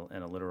kind of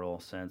in a literal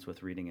sense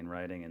with reading and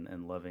writing,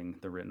 and loving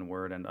the written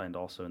word, and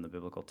also in the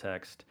biblical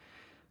text,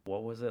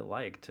 what was it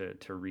like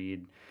to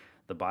read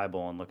the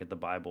Bible and look at the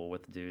Bible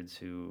with dudes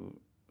who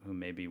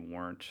maybe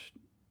weren't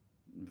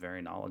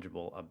very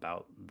knowledgeable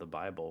about the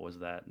Bible? Was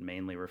that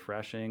mainly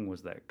refreshing?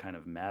 Was that kind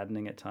of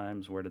maddening at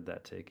times? Where did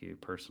that take you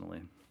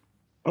personally?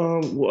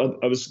 Well,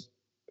 I was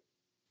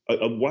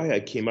why I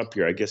came up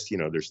here. I guess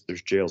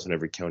there's jails in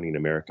every county in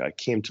America. I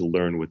came to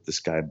learn with this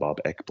guy Bob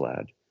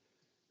Ekblad,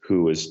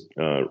 who was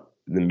in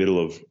the middle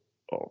of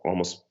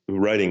almost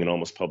writing and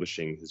almost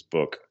publishing his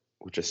book,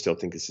 which I still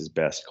think is his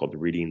best, called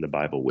 "Reading the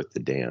Bible with the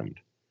Damned,"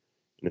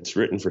 and it's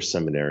written for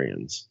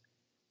seminarians.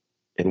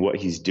 And what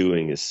he's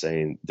doing is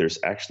saying there's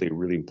actually a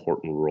really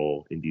important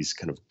role in these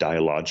kind of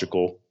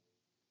dialogical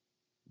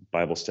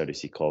Bible studies,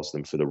 he calls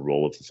them, for the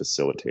role of the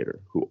facilitator,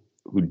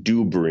 who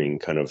do bring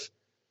kind of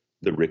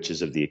the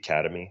riches of the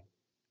academy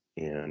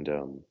and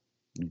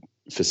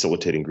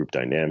facilitating group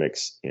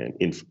dynamics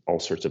and all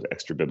sorts of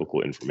extra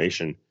biblical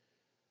information,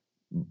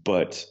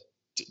 but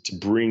to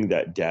bring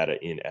that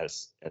data in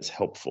as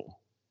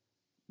helpful,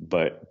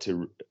 but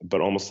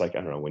almost like,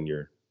 I don't know, when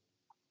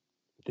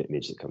the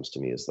image that comes to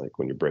me is like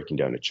when you're breaking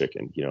down a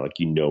chicken, like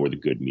where the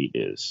good meat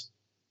is,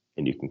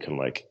 and you can kind of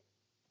like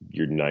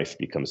your knife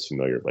becomes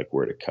familiar with like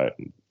where to cut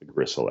and the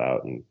gristle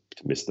out and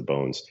to miss the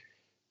bones.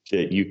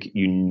 That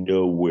you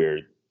know where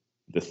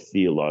the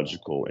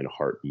theological and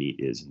heart meat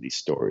is in these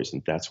stories,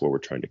 and that's where we're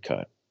trying to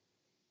cut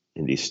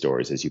in these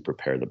stories as you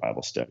prepare the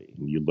Bible study,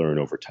 and you learn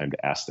over time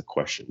to ask the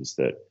questions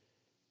that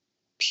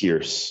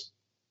pierce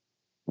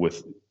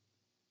with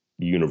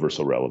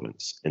universal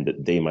relevance, and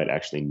that they might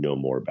actually know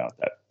more about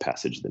that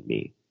passage than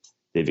me.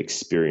 They've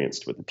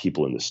experienced what the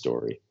people in the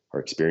story are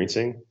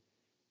experiencing,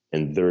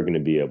 and they're going to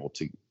be able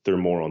to, they're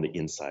more on the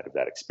inside of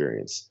that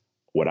experience.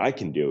 What I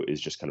can do is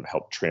just kind of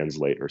help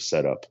translate or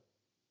set up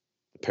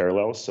the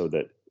parallels so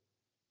that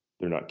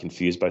they're not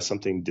confused by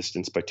something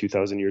distanced by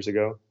 2,000 years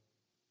ago,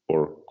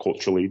 or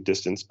culturally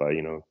distanced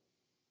by,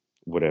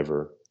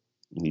 whatever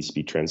needs to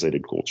be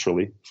translated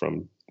culturally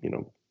from,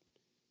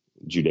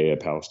 Judea,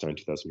 Palestine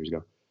 2,000 years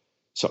ago.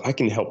 So I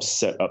can help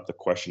set up the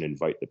question,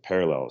 invite the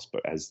parallels,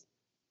 but as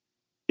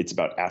it's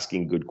about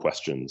asking good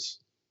questions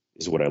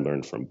is what I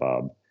learned from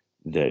Bob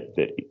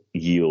that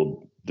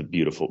yield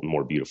the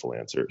more beautiful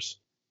answers.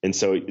 And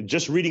so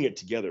just reading it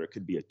together, it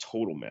could be a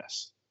total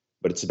mess,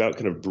 but it's about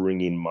kind of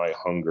bringing my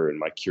hunger and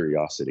my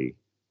curiosity.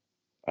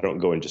 I don't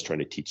go in just trying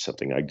to teach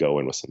something. I go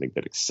in with something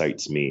that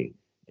excites me,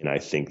 and I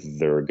think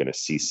they're going to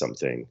see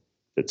something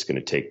that's going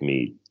to take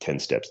me 10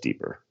 steps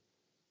deeper.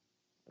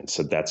 And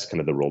so that's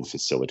kind of the role of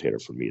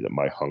facilitator for me, that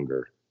my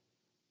hunger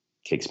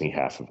takes me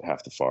half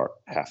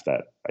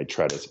that. I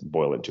try to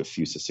boil it into a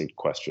few succinct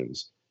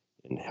questions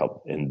and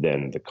help, and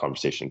then the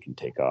conversation can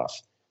take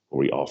off where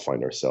we all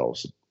find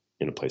ourselves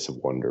in a place of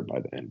wonder by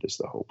the end is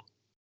the hope.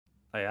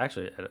 I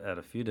actually, at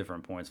a few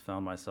different points,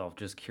 found myself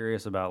just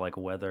curious about like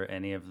whether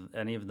any of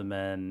the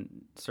men,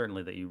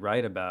 certainly that you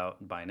write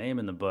about by name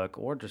in the book,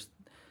 or just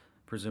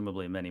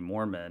presumably many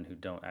more men who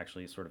don't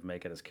actually sort of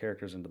make it as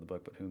characters into the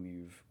book, but whom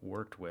you've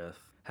worked with,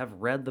 have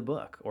read the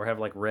book or have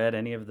like read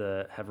any of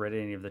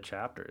the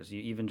chapters.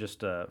 You even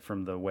just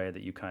from the way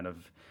that you kind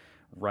of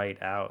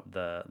write out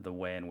the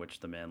way in which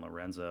the man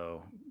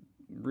Lorenzo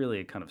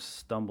really kind of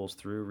stumbles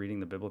through reading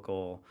the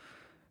biblical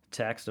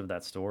text of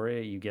that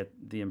story, you get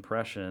the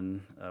impression,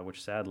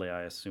 which sadly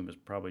I assume is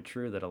probably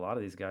true, that a lot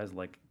of these guys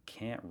like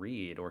can't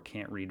read or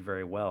can't read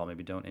very well,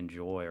 maybe don't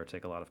enjoy or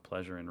take a lot of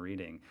pleasure in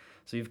reading.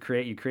 So you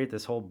create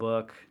this whole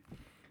book,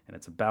 and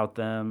it's about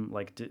them.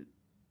 Like,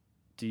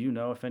 do you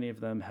know if any of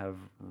them have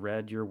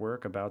read your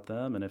work about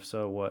them, and if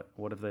so,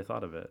 what have they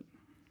thought of it?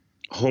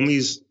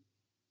 Homies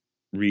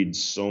read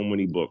so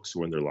many books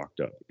when they're locked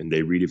up, and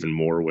they read even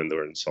more when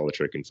they're in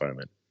solitary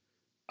confinement.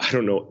 I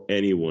don't know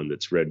anyone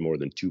that's read more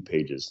than 2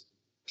 pages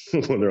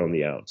when they're on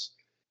the outs.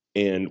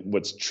 And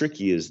what's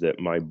tricky is that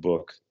my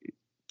book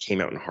came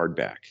out in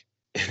hardback.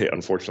 It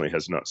unfortunately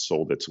has not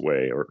sold its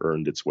way or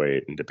earned its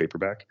way into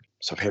paperback.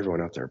 So if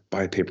everyone out there,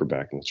 buy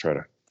paperback, and we'll try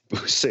to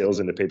boost sales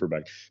into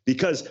paperback,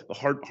 because the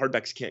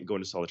hardbacks can't go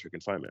into solitary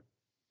confinement.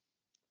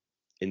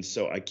 And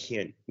so I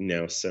can't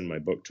now send my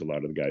book to a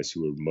lot of the guys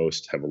who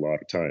have a lot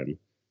of time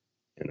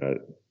in a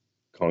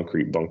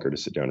concrete bunker to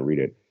sit down and read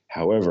it.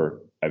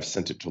 However, I've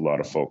sent it to a lot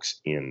of folks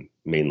in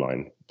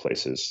mainline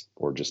places,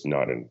 or just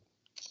not in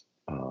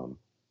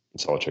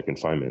solitary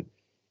confinement.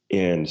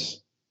 And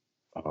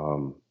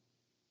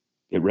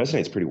it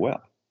resonates pretty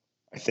well,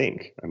 I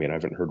think. I mean, I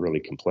haven't heard really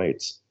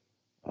complaints.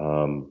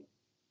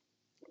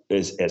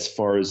 As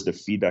far as the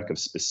feedback of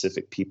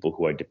specific people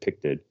who I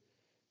depicted,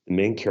 the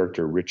main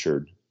character,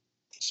 Richard,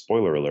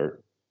 spoiler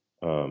alert,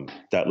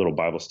 that little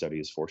Bible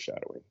study is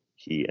foreshadowing.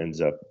 He ends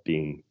up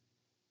being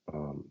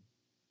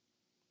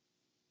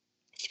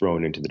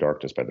thrown into the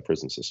darkness by the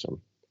prison system,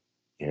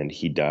 and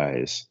he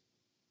dies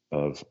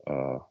of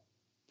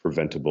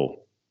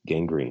preventable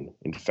gangrene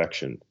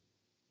infection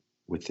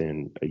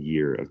within a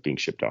year of being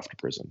shipped off to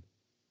prison.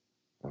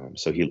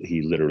 So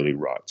he literally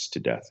rots to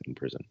death in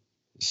prison.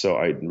 So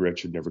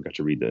Richard never got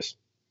to read this,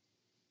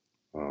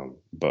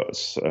 but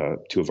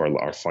 2 of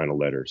our final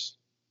letters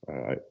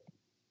I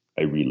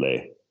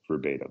relay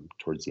verbatim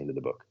towards the end of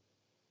the book.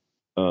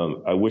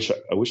 I wish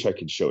I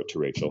could show it to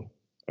Rachel.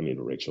 I mean,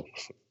 Rachel,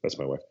 that's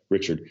my wife,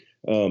 Richard.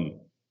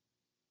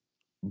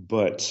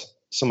 But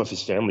some of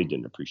his family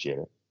didn't appreciate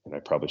it. And I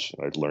probably should.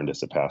 I'd learned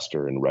as a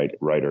pastor and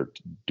writer,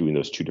 doing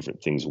those 2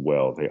 different things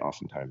well, they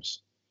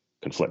oftentimes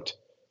conflict.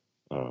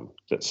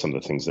 That some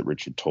of the things that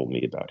Richard told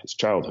me about his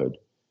childhood,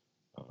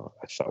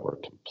 I thought were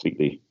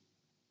completely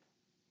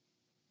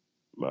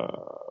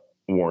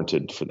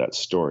warranted for that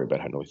story, but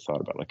I hadn't really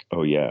thought about, like,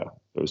 oh yeah,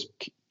 those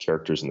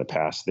characters in the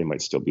past, they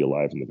might still be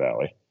alive in the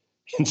valley,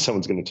 and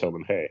someone's going to tell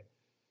them, hey,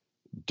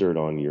 dirt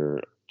on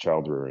your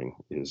child rearing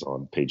is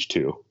on page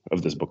 2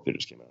 of this book that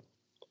just came out.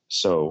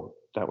 So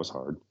that was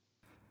hard.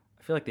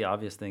 I feel like the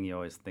obvious thing you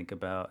always think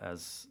about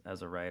as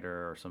a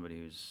writer or somebody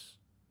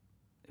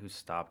who's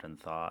stopped and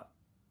thought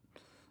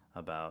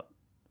about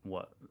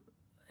what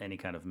any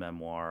kind of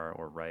memoir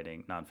or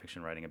writing,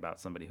 nonfiction writing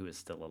about somebody who is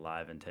still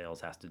alive entails,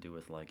 has to do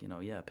with, like,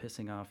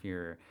 pissing off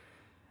your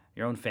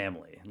own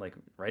family, like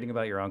writing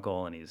about your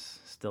uncle and he's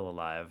still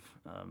alive.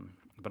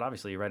 But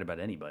obviously, you write about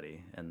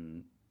anybody,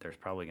 and there's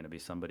probably going to be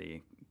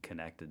somebody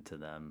connected to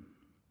them.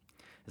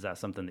 Is that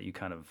something that you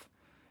kind of?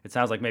 It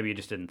sounds like maybe you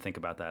just didn't think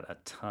about that a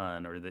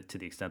ton, or that to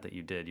the extent that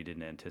you did, you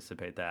didn't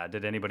anticipate that.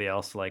 Did anybody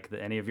else, like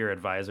any of your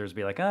advisors,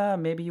 be like,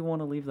 maybe you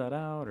want to leave that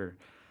out, or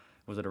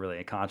was it really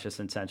a conscious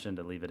intention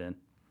to leave it in?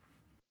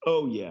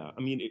 Oh yeah,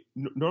 I mean,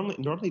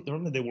 normally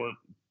they weren't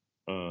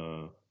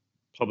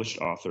published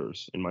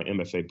authors in my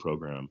MFA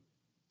program.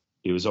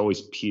 It was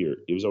always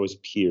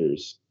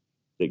peers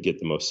that get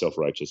the most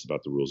self-righteous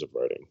about the rules of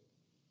writing.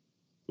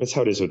 That's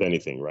how it is with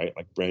anything, right?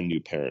 Like brand new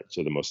parents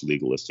are the most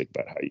legalistic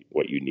about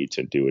what you need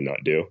to do and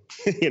not do.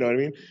 You know what I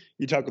mean?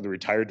 You talk with the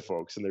retired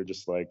folks, and they're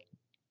just like,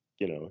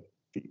 you know,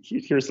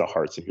 here's the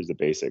hearts and here's the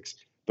basics.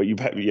 But you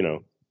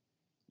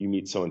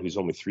meet someone who's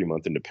only 3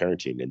 months into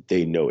parenting, and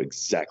they know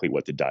exactly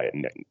what the diet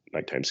and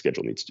nighttime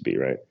schedule needs to be,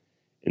 right?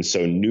 And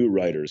so new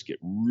writers get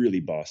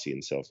really bossy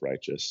and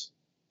self-righteous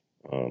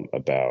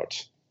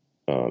about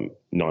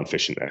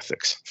nonfiction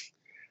ethics.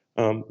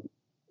 Um,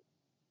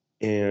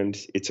 and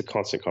it's a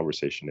constant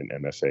conversation in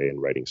MFA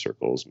and writing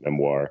circles,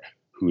 memoir.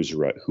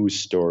 Whose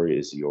story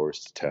is yours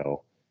to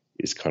tell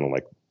is kind of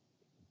like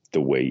the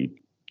way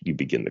you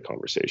begin the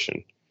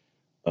conversation.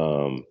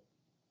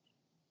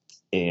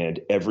 And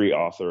every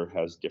author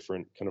has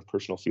different kind of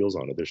personal feels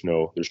on it. There's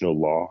no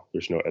law,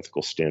 there's no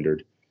ethical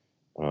standard.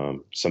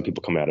 Some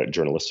people come at it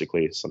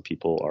journalistically. Some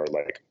people are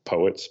like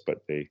poets,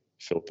 but they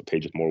fill up a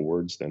page with more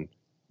words than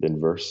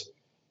verse.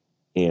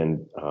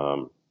 And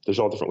there's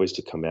all different ways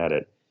to come at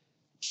it.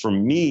 For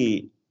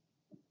me,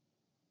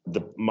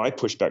 my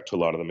pushback to a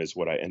lot of them is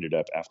what I ended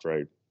up after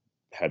I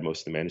had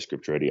most of the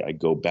manuscript ready. I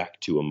go back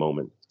to a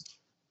moment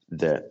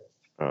that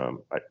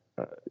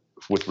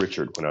with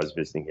Richard when I was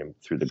visiting him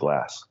through the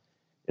glass.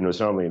 And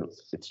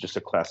it's just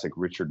a classic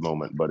Richard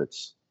moment, but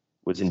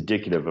was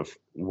indicative of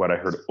what I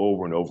heard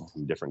over and over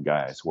from different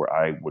guys, where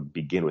I would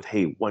begin with,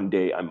 hey, one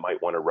day I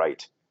might want to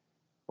write,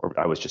 or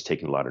I was just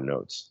taking a lot of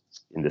notes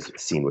in this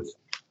scene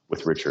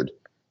with Richard.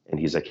 And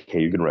he's like,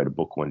 hey, you're going to write a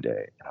book one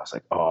day. And I was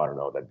like, oh, I don't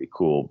know, that'd be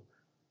cool.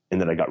 And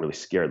then I got really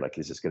scared, like,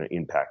 is this going to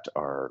impact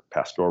our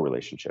pastoral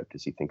relationship?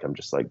 Does he think I'm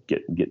just like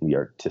getting the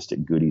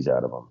artistic goodies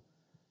out of him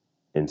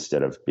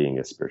instead of being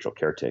a spiritual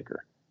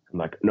caretaker? I'm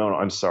like, no,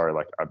 I'm sorry.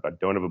 Like, I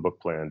don't have a book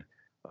planned.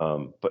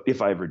 But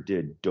if I ever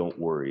did, don't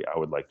worry. I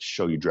would like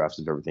show you drafts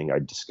of everything.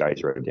 I'd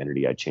disguise your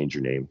identity. I'd change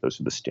your name. Those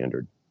are the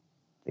standard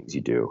things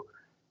you do.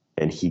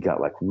 And he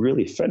got like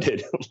really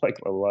offended, like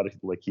a lot of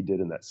like he did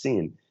in that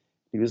scene.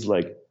 He was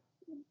like,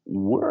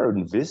 we're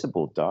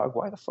invisible, dog.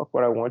 Why the fuck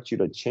would I want you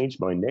to change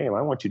my name?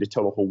 I want you to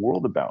tell the whole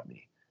world about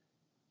me.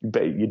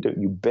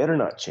 You better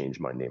not change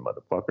my name,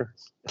 motherfucker.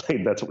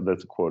 Like that's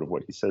a quote of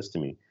what he says to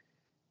me.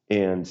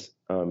 And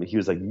he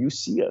was like, you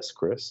see us,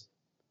 Chris.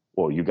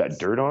 Well, you got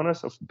dirt on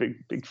us? A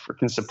big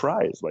freaking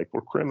surprise. Like, we're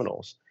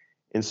criminals.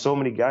 And so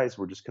many guys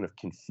were just kind of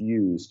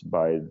confused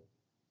by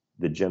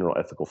the general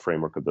ethical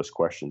framework of those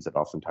questions that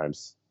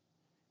oftentimes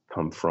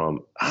come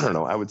from, I don't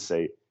know, I would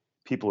say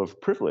people of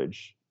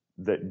privilege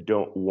that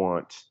don't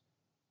want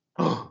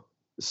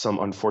some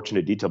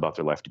unfortunate detail about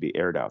their life to be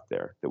aired out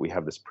there, that we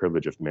have this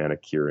privilege of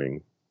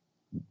manicuring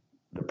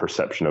the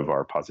perception of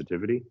our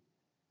positivity.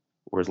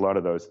 Whereas a lot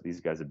of these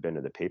guys have been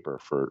in the paper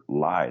for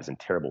lies and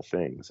terrible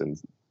things. And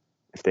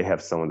if they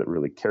have someone that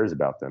really cares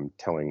about them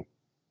telling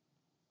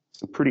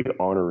some pretty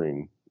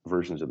honoring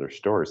versions of their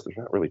stories, they're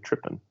not really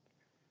tripping.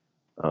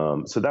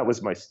 So that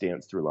was my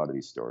stance through a lot of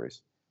these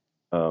stories.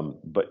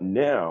 But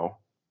now,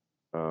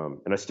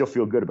 and I still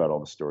feel good about all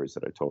the stories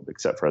that I told,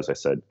 except for, as I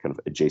said, kind of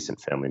adjacent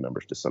family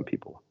members to some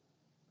people.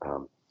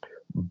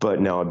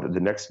 But now the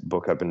next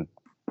book I've been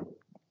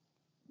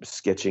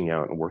sketching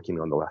out and working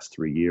on the last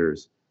 3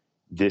 years,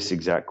 this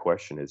exact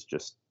question is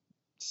just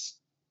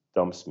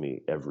stumps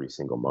me every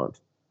single month.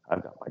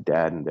 I've got my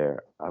dad in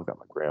there. I've got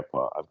my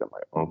grandpa. I've got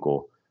my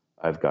uncle.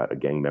 I've got a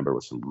gang member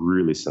with some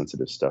really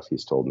sensitive stuff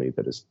he's told me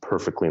that is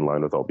perfectly in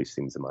line with all these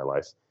things in my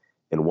life.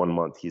 In 1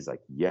 month, he's like,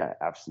 yeah,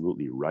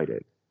 absolutely, write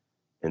it.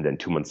 And then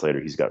 2 months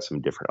later, he's got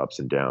some different ups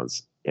and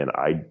downs. And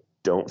I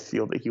don't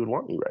feel that he would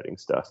want me writing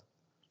stuff.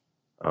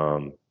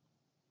 And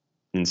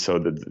so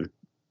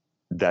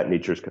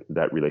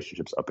that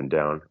relationship's up and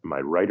down. My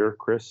writer,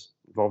 Chris,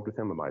 involved with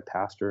him, and my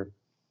pastor.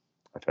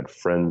 I've had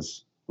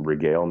friends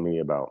regale me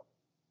about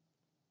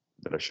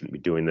that I shouldn't be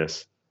doing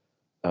this.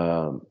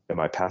 Am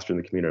I pastor in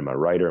the community? Am I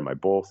writer? Am I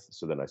both?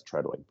 So then I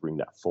try to like bring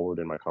that forward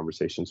in my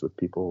conversations with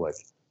people. Like,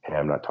 hey,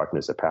 I'm not talking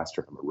as a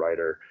pastor. I'm a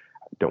writer.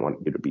 I don't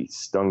want you to be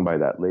stung by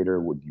that later.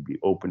 Would you be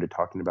open to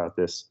talking about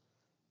this?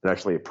 And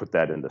actually I put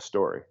that in the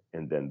story,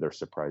 and then their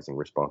surprising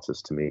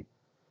responses to me.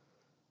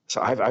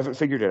 So I haven't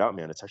figured it out,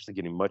 man. It's actually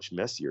getting much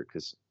messier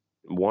because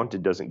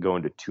Wanted doesn't go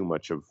into too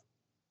much of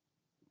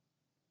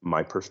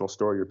my personal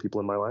story or people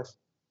in my life.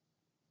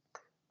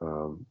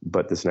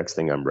 But this next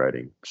thing I'm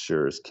writing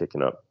sure is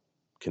kicking up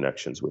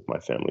connections with my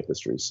family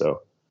history.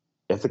 So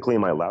ethically,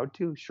 am I allowed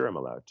to? Sure, I'm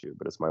allowed to.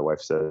 But as my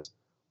wife says,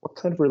 what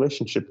kind of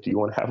relationship do you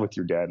want to have with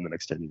your dad in the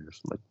next 10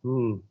 years? I'm like,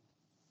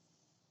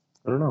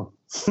 I don't know.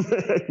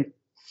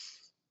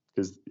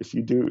 Because if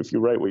you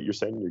write what you're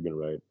saying you're going to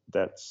write,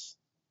 that's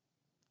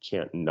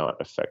can't not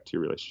affect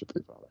your relationship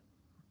with your father.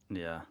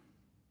 Yeah.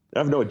 I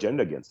have no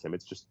agenda against him.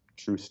 It's just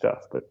true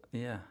stuff. But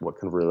Yeah. what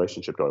kind of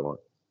relationship do I want?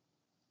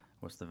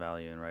 What's the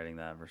value in writing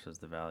that versus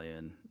the value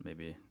in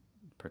maybe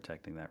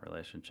protecting that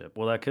relationship?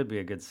 Well, that could be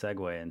a good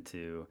segue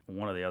into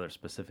one of the other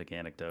specific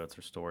anecdotes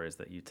or stories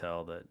that you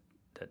tell that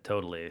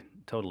totally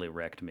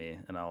wrecked me,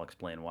 and I'll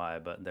explain why.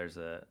 But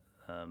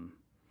um,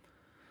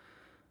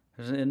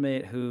 there's an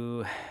inmate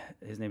who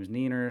his name is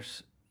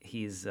Nieners.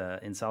 He's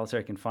in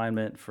solitary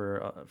confinement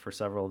for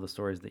several of the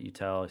stories that you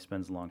tell. He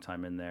spends a long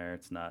time in there.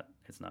 It's not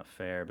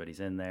fair, but he's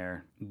in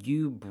there.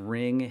 You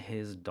bring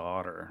his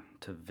daughter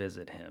to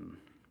visit him,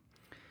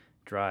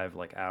 drive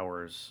like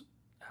hours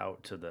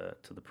out to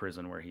the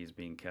prison where he's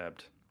being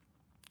kept,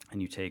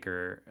 and you take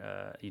her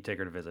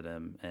to visit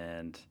him.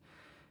 And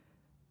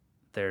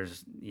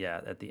there's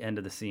at the end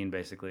of the scene,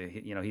 basically,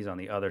 he's on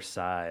the other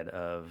side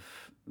of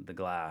the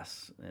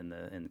glass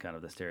in kind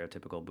of the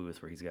stereotypical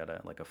booth where he's got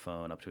a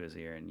phone up to his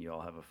ear, and you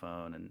all have a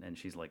phone, and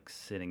she's like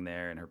sitting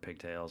there in her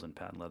pigtails and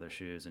patent leather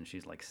shoes, and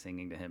she's like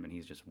singing to him, and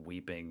he's just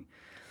weeping.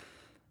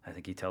 I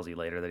think he tells you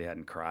later that he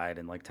hadn't cried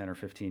in like 10 or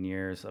 15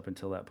 years up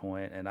until that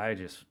point. And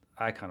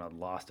I kind of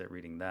lost it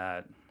reading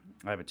that.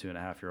 I have a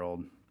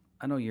 2.5-year-old.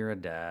 I know you're a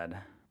dad.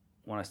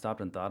 When I stopped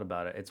and thought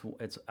about it,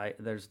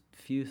 there's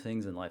few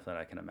things in life that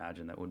I can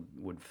imagine that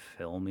would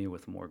fill me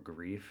with more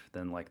grief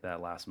than like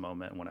that last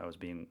moment when I was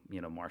being,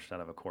 marched out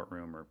of a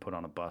courtroom or put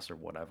on a bus or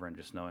whatever, and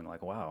just knowing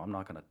like, wow, I'm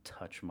not going to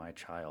touch my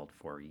child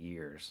for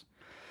years.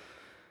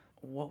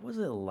 What was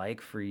it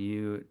like for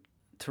you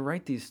to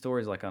write these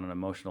stories like on an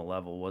emotional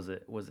level? Was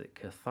it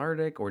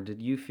cathartic, or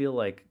did you feel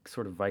like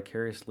sort of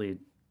vicariously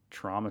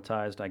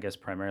traumatized, I guess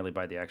primarily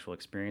by the actual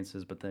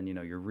experiences, but then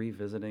you're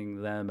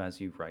revisiting them as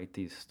you write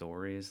these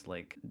stories?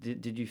 Like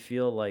did you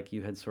feel like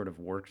you had sort of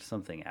worked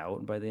something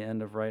out by the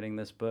end of writing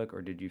this book,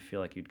 or did you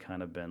feel like you'd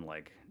kind of been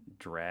like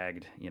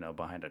dragged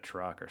behind a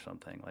truck or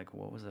something? Like,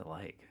 what was it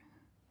like?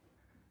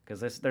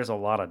 Because there's a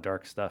lot of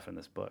dark stuff in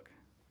this book.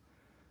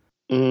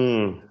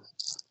 Mm,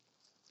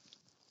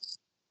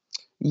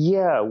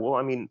 yeah, well,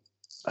 I mean,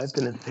 I've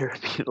been in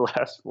therapy the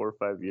last 4 or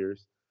 5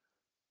 years,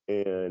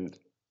 and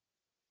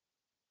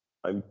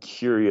I'm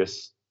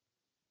curious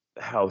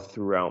how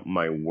throughout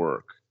my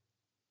work,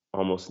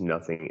 almost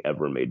nothing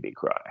ever made me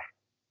cry.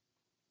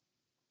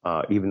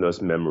 Even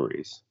those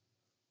memories,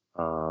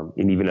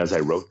 and even as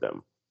I wrote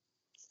them,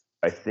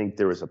 I think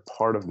there was a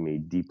part of me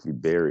deeply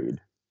buried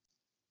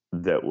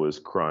that was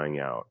crying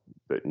out,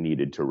 that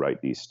needed to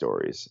write these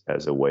stories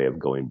as a way of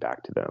going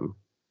back to them.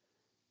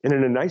 And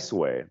in a nice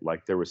way,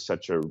 like there was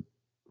such a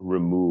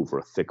remove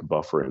or thick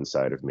buffer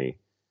inside of me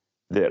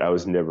that I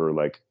was never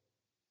like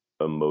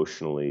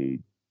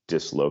emotionally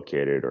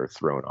dislocated or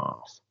thrown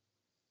off.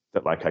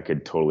 That like I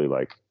could totally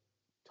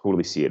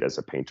see it as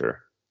a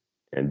painter,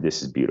 and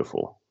this is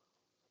beautiful.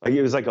 Like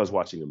it was like I was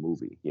watching a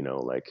movie,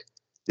 like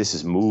this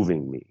is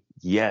moving me.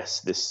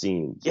 Yes, this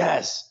scene,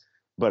 yes,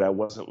 but I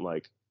wasn't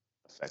like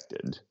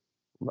affected,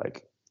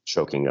 like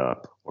choking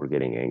up or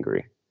getting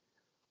angry.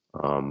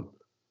 Um,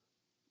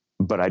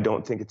 but I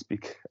don't think it's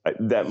because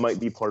that might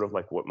be part of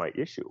like what my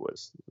issue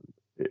was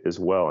as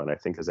well. And I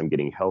think as I'm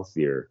getting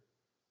healthier,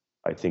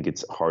 I think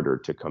it's harder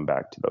to come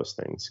back to those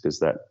things because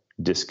that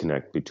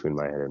disconnect between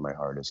my head and my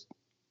heart is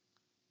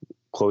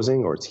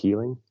closing or it's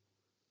healing.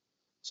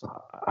 So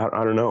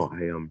I don't know.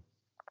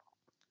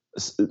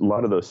 A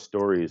lot of those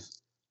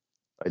stories,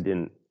 I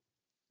didn't,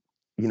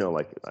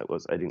 like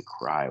I didn't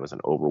cry. I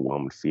wasn't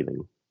overwhelmed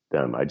feeling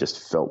them. I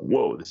just felt,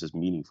 whoa, this is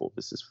meaningful.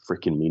 This is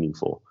freaking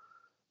meaningful.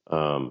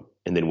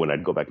 And then when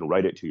I'd go back and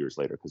write it 2 years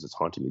later, because it's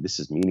haunting me, this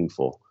is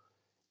meaningful.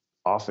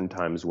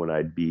 Oftentimes when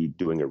I'd be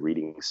doing a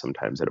reading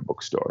sometimes at a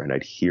bookstore and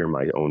I'd hear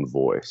my own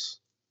voice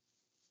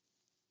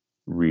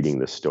reading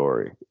the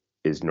story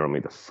is normally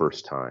the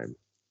first time,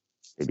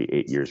 maybe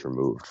 8 years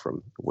removed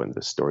from when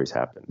the stories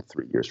happened,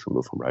 3 years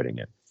removed from writing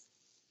it,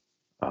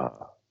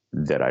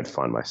 that I'd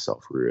find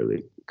myself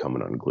really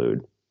coming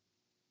unglued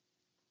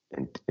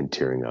and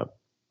tearing up.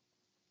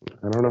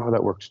 I don't know how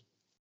that works.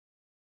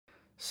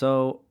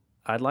 So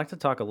I'd like to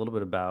talk a little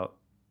bit about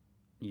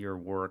your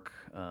work,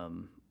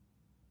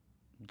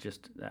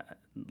 just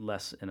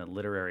less in a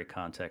literary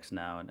context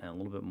now, and a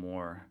little bit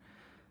more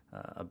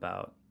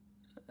about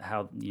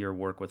how your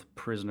work with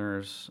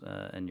prisoners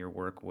and your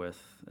work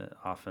with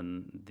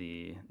often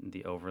the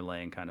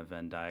overlaying kind of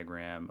Venn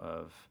diagram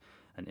of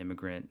an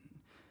immigrant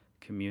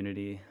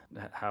community,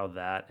 how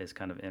that is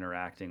kind of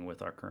interacting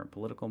with our current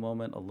political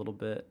moment a little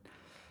bit,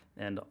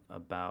 and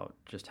about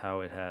just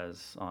how it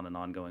has on an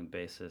ongoing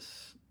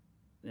basis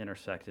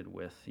intersected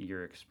with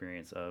your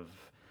experience of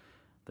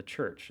the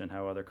church and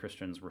how other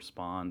Christians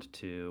respond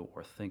to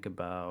or think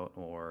about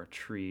or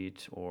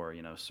treat or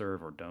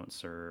serve or don't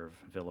serve,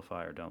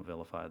 vilify or don't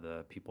vilify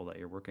the people that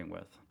you're working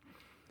with.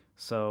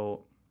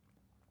 So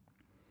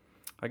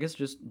I guess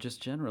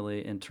just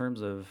generally in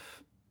terms of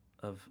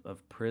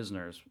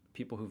prisoners,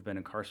 people who've been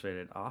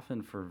incarcerated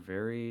often for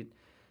very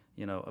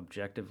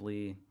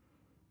objectively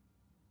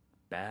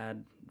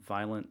bad,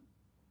 violent,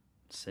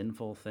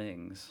 sinful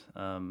things.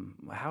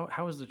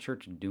 How is the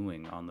church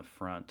doing on the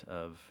front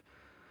of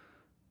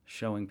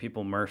showing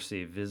people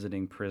mercy,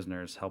 visiting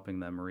prisoners, helping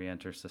them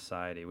re-enter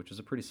society, which is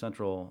a pretty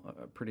central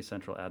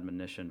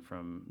admonition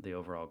from the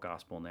overall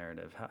gospel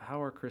narrative.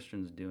 How are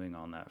Christians doing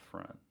on that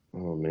front?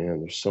 Oh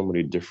man, there's so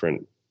many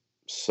different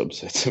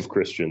subsets of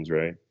Christians,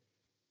 right?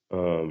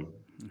 Um,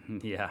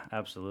 Yeah,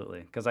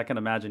 absolutely. Because I can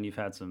imagine you've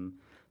had some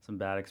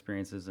bad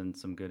experiences and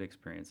some good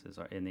experiences.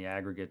 In the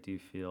aggregate, do you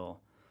feel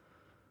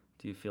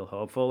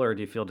hopeful or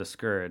do you feel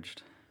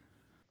discouraged?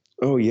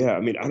 oh yeah, I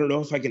mean, I don't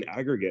know if I can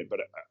aggregate, but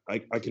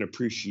I can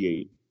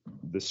appreciate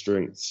the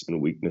strengths and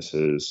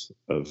weaknesses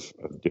of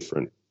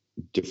different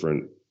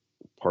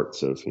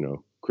parts of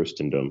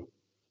Christendom.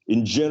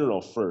 In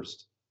general,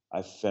 first,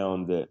 I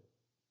found that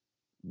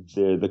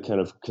the kind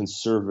of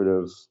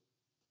conservative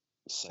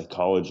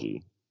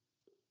psychology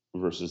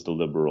versus the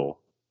liberal,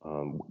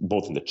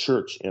 both in the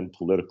church and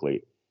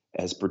politically,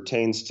 as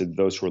pertains to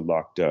those who are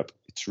locked up.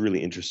 It's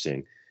really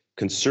interesting.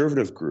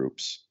 Conservative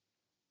groups,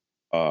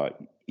 uh,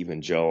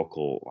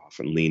 evangelical,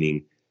 often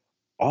leaning,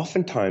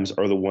 oftentimes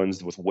are the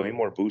ones with way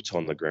more boots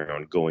on the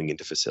ground going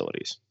into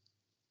facilities,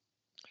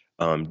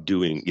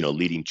 doing,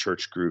 leading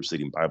church groups,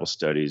 leading Bible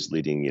studies,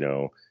 leading,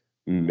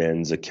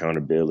 men's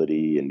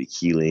accountability and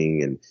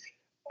healing. And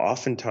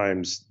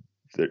oftentimes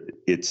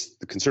it's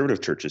the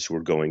conservative churches who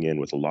are going in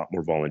with a lot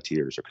more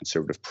volunteers or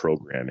conservative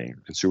programming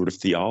or conservative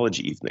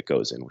theology even that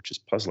goes in, which is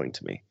puzzling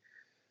to me.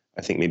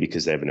 I think maybe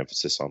because they have an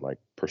emphasis on like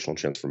personal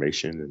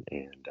transformation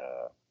and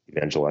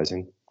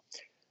evangelizing.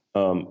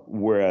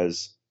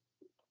 Whereas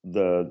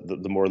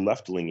the more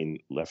left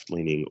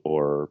leaning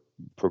or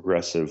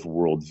progressive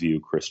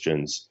worldview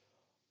Christians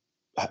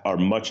are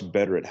much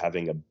better at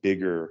having a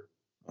bigger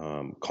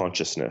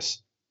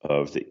consciousness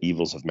of the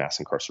evils of mass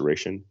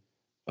incarceration,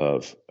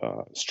 of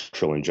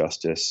structural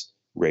injustice,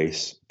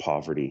 race,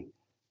 poverty.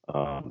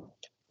 Um,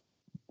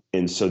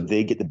 and so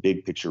they get the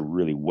big picture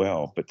really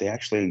well, but they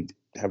actually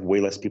have way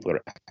less people that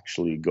are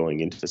actually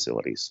going into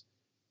facilities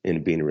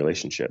and being in a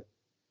relationship.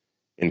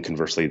 And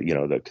conversely,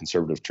 the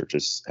conservative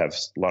churches have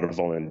a lot of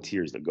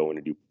volunteers that go in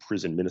and do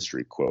prison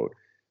ministry, quote,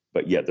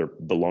 but yet they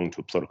belong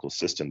to a political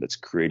system that's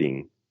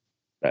creating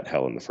that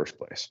hell in the first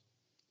place.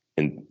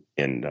 And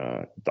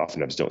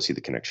oftentimes don't see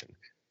the connection.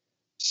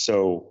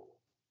 So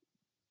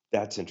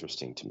that's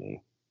interesting to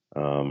me.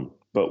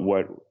 But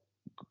what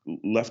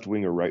left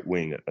wing or right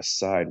wing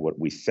aside, what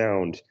we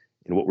found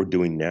and what we're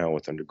doing now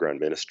with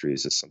underground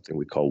ministries is something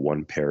we call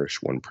one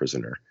parish, one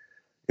prisoner.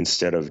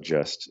 Instead of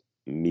just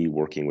me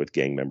working with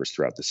gang members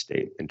throughout the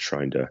state and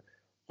trying to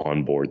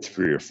onboard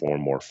 3 or 4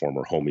 more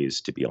former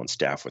homies to be on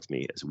staff with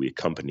me as we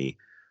accompany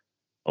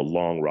a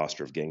long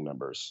roster of gang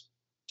members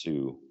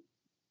to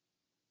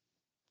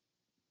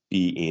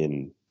be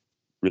in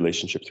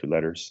relationship through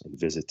letters and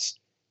visits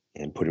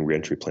and putting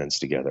reentry plans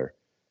together.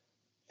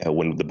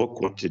 When the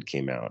book Wanted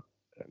came out,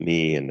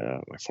 me and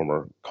my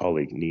former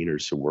colleague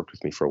Nieners, who worked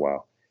with me for a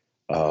while,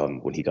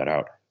 when he got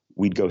out,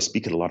 we'd go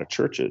speak at a lot of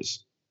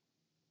churches,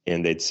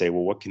 and they'd say,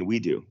 "Well, what can we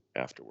do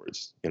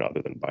afterwards?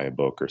 Other than buy a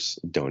book or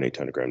donate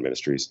to underground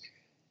ministries?"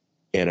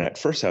 And at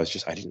first, I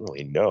didn't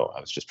really know. I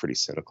was just pretty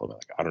cynical.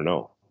 Like, I don't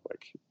know.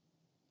 Like,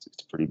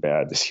 it's pretty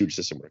bad. This huge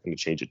system. We're going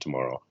to change it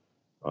tomorrow.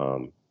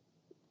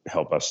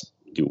 Help us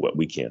do what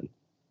we can.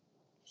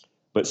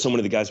 But so many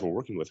of the guys we're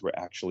working with were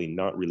actually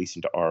not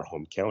releasing to our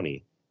home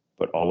county,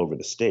 but all over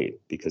the state,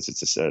 because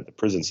the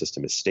prison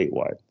system is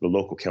statewide. The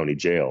local county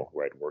jail,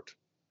 where I'd worked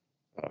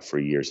for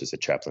years as a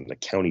chaplain, the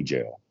county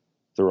jail,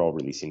 they're all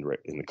releasing right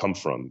and they come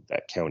from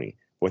that county.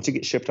 Once you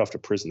get shipped off to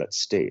prison, that's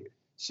state.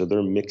 So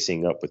they're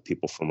mixing up with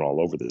people from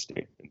all over the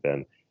state. And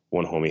then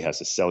one homie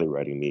has a cellie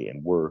writing me,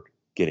 and we're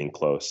getting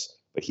close,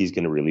 but he's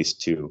going to release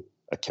to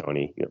a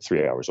county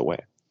 3 hours away.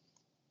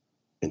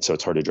 And so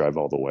it's hard to drive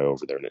all the way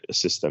over there and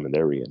assist them in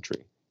their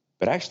reentry.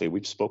 But actually,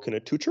 we've spoken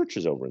at 2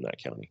 churches over in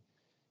that county.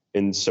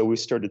 And so we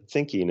started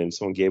thinking, and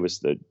someone gave us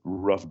the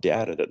rough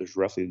data that there's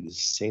roughly the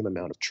same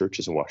amount of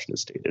churches in Washington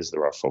state as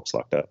there are folks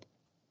locked up.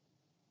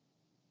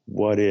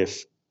 What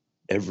if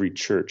every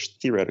church,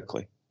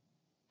 theoretically,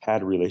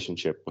 had a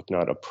relationship with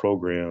not a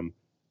program,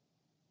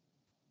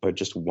 but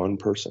just one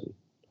person?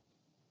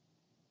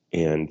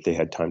 And they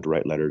had time to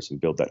write letters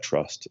and build that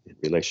trust and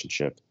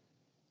relationship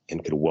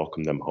and could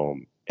welcome them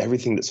home.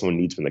 Everything that someone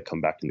needs when they come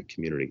back in the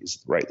community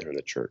is right there in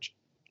the church.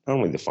 Not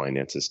only the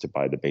finances to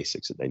buy the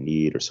basics that they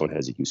need, or someone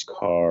has a used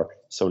car,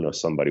 someone knows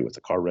somebody with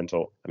a car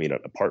rental, an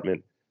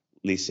apartment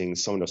leasing,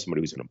 someone knows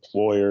somebody who's an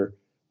employer,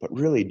 but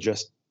really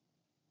just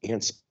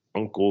aunts,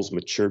 uncles,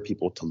 mature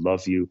people to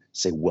love you,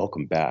 say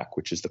welcome back,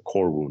 which is the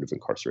core wound of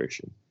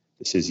incarceration.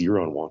 This is you're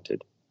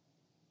unwanted.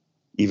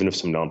 Even if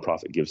some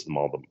nonprofit gives them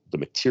all the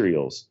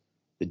materials,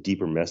 the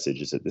deeper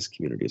message is that this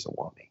community doesn't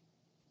want me.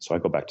 So I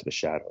go back to the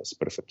shadows.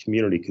 But if a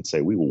community could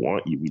say, we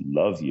want you, we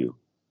love you,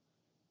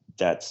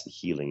 that's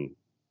healing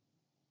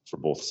for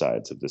both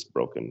sides of this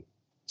broken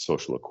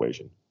social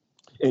equation.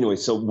 Anyway,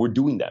 so we're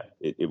doing that.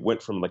 It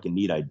went from like a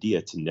neat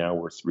idea to now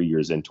we're 3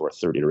 years into our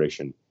 3rd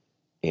iteration,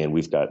 and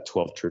we've got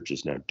 12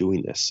 churches now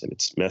doing this, and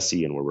it's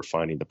messy, and we're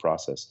refining the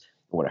process.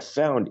 And what I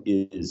found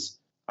is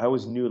I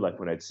always knew, like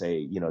when I'd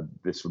say,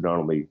 this would not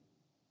only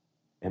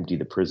empty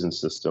the prison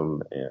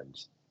system and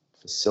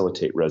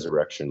facilitate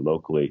resurrection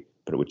locally,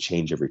 but it would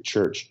change every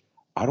church.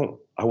 I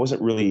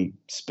wasn't really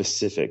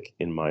specific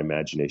in my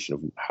imagination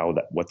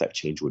of what that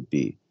change would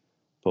be.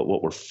 But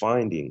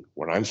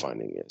what I'm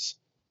finding is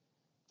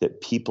that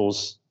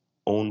people's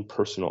own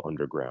personal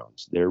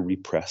undergrounds, their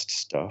repressed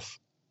stuff,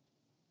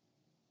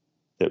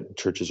 that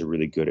churches are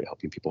really good at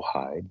helping people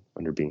hide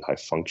under being high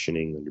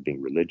functioning, under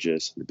being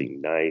religious, under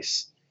being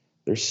nice.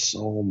 There's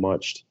so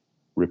much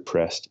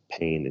repressed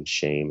pain and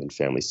shame and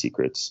family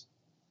secrets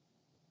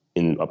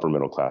in upper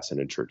middle class and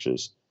in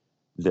churches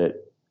that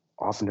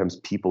oftentimes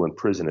people in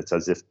prison, it's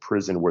as if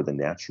prison were the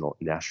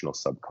national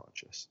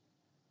subconscious.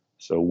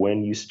 So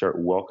when you start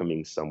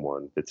welcoming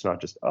someone that's not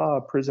just,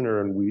 a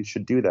prisoner, and we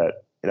should do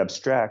that in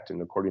abstract,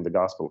 and according to the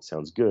gospel, it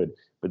sounds good,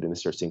 but then they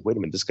start saying, wait a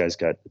minute, this guy's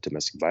got a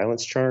domestic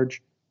violence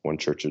charge. One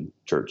church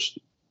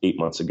 8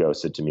 months ago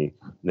said to me,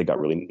 and they got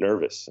really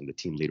nervous, and the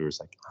team leader was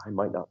like, I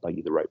might not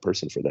be the right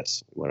person for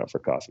this. We went out for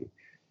coffee,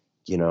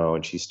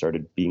 and she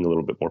started being a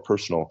little bit more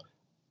personal.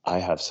 I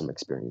have some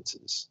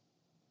experiences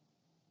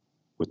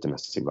with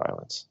domestic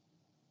violence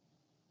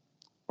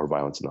or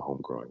violence in the home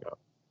growing up.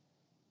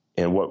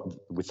 And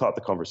what we thought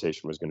the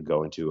conversation was going to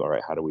go into, all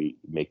right, how do we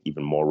make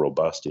even more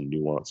robust and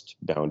nuanced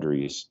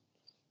boundaries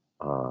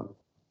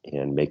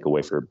and make a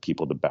way for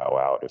people to bow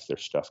out if their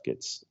stuff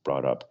gets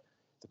brought up?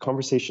 The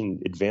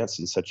conversation advanced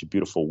in such a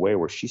beautiful way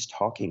where she's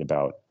talking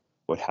about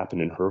what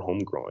happened in her home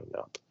growing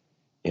up.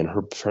 And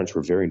her parents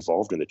were very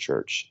involved in the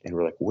church. And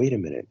we're like, wait a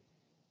minute,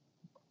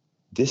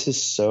 this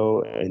is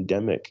so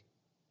endemic.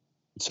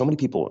 So many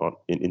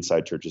people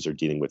inside churches are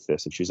dealing with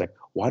this. And she's like,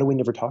 why do we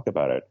never talk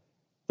about it?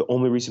 The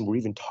only reason we're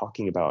even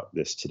talking about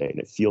this today, and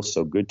it feels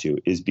so good to,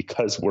 is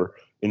because we're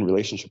in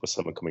relationship with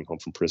someone coming home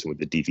from prison with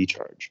a DV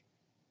charge.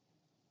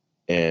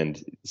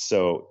 And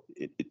so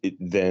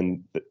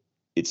then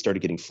it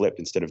started getting flipped.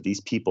 Instead of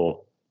these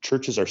people,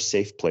 churches are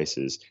safe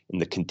places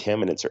and the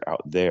contaminants are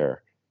out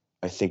there.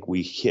 I think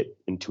we hit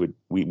into it.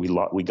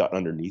 We got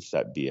underneath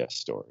that BS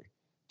story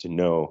to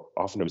know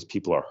oftentimes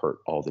people are hurt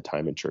all the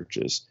time in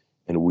churches,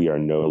 and we are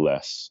no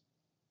less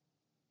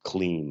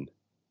clean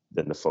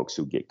than the folks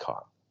who get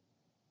caught.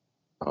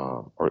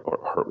 Or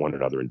hurt one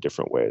another in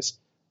different ways.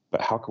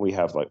 But how can we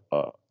have like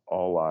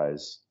all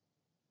eyes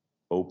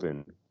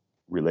open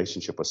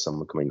relationship with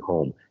someone coming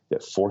home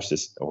that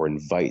forces or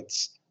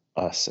invites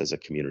us as a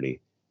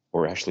community,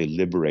 or actually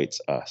liberates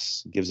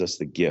us, gives us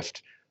the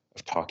gift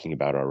of talking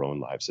about our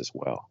own lives as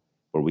well,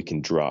 where we can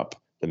drop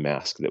the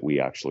mask that we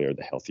actually are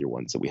the healthier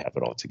ones, that we have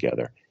it all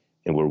together,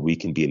 and where we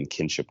can be in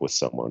kinship with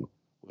someone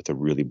with a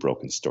really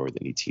broken story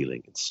that needs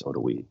healing, and so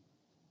do we.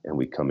 And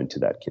we come into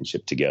that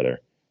kinship together.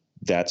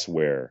 That's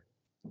where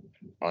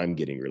I'm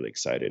getting really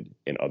excited,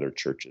 and other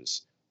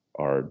churches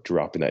are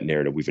dropping that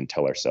narrative we even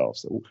tell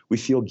ourselves. We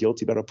feel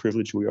guilty about how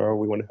privileged we are.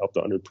 We want to help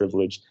the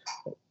underprivileged.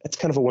 That's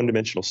kind of a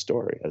one-dimensional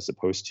story, as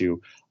opposed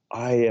to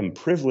I am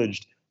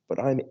privileged, but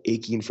I'm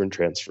aching for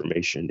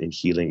transformation and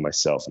healing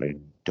myself, and I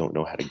don't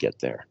know how to get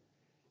there.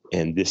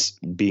 And this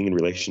being in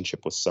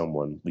relationship with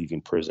someone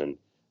leaving prison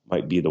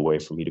might be the way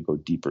for me to go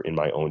deeper in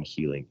my own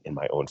healing, in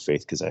my own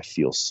faith, because I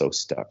feel so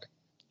stuck.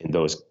 And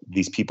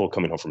these people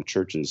coming home from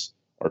churches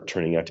are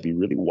turning out to be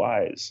really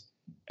wise,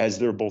 as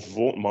they're both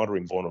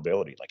monitoring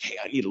vulnerability. Like, hey,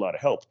 I need a lot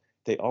of help.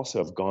 They also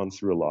have gone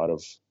through a lot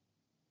of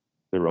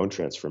their own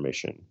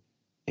transformation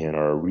and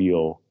are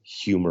real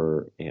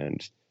humor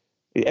and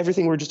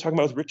everything we were just talking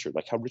about with Richard,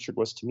 like how Richard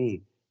was to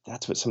me.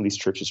 That's what some of these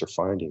churches are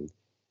finding.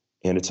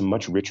 And it's a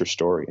much richer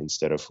story.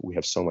 Instead of we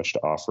have so much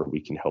to offer,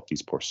 we can help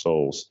these poor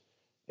souls,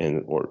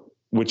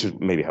 which is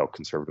maybe how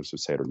conservatives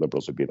would say it, or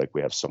liberals would be like,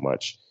 we have so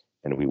much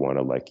and we want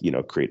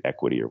to create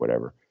equity or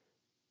whatever.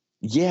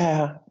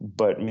 Yeah,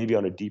 but maybe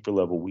on a deeper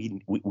level,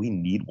 we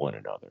need one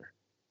another,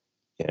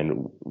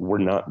 and we're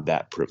not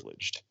that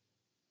privileged.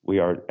 We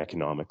are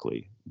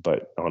economically,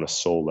 but on a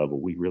soul level,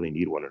 we really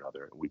need one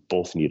another. We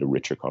both need a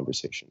richer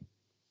conversation.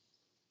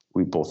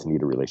 We both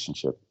need a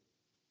relationship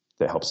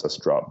that helps us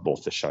drop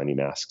both the shiny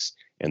masks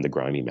and the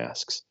grimy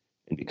masks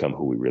and become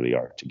who we really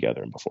are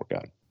together and before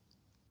God.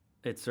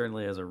 It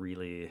certainly is a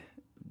really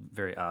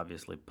very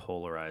obviously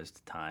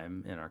polarized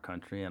time in our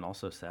country, and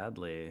also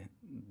sadly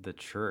the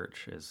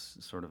church is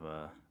sort of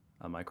a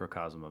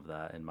microcosm of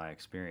that in my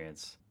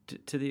experience.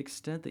 To the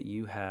extent that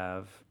you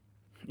have,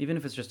 even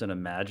if it's just an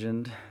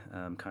imagined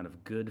kind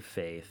of good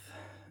faith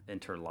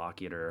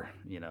interlocutor,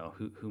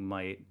 who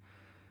might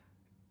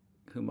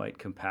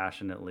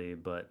compassionately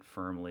but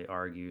firmly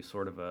argue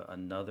sort of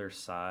another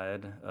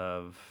side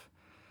of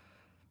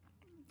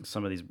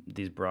some of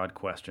these broad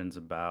questions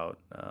about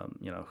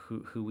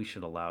who we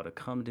should allow to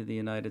come to the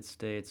United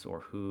States, or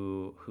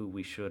who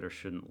we should or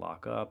shouldn't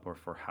lock up, or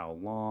for how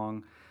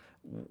long.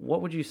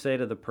 What would you say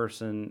to the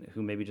person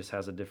who maybe just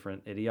has a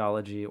different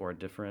ideology or a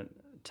different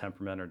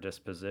temperament or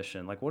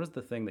disposition? Like, what is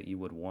the thing that you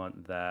would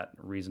want that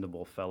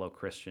reasonable fellow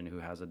Christian who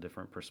has a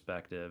different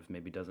perspective,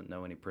 maybe doesn't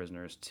know any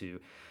prisoners, to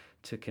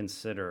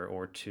consider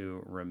or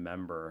to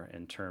remember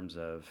in terms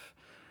of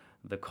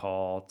the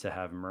call to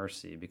have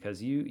mercy,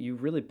 because you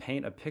really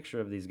paint a picture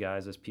of these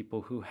guys as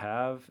people who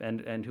have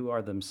and who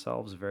are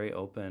themselves very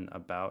open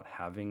about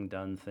having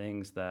done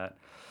things that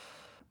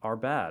are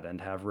bad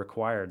and have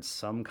required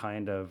some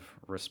kind of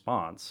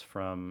response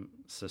from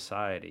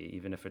society,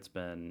 even if it's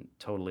been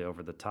totally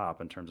over the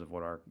top in terms of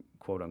what our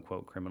quote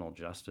unquote criminal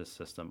justice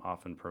system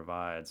often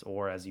provides,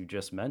 or as you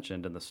just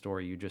mentioned in the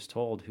story you just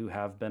told, who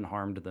have been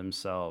harmed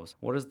themselves.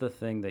 What is the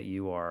thing that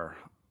you are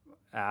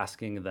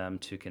asking them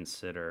to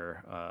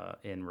consider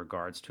in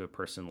regards to a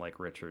person like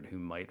Richard, who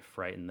might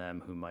frighten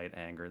them, who might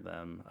anger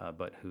them,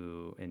 but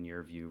who, in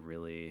your view,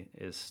 really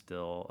is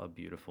still a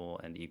beautiful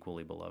and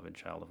equally beloved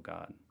child of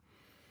God?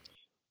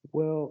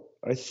 Well,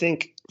 I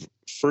think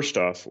first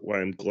off,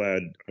 why I'm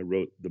glad I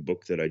wrote the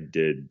book that I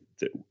did,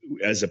 that,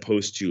 as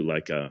opposed to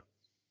like a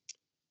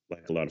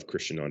lot of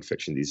Christian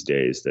nonfiction these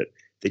days, that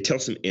they tell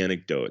some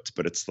anecdotes,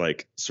 but it's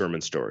like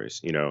sermon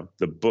stories. You know,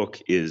 the book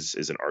is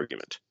an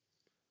argument.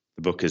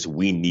 The book is,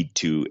 we need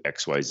to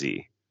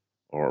XYZ,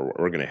 or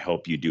we're going to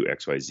help you do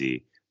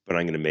XYZ, but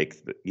I'm going to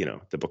make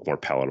the book more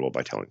palatable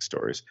by telling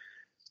stories.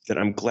 That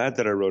I'm glad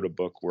that I wrote a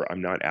book where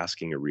I'm not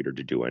asking a reader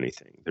to do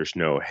anything. There's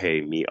no,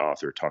 hey, me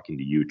author talking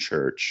to you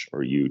church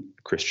or you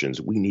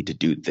Christians, we need to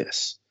do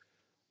this.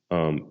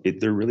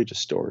 They're really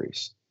just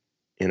stories.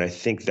 And I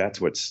think that's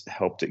what's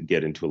helped it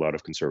get into a lot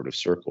of conservative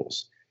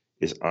circles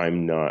is I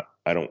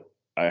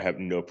have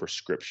no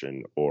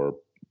prescription or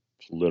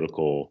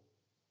political,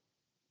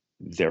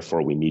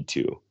 therefore we need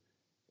to.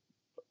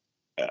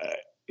 Uh,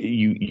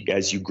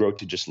 as you grow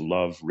to just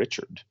love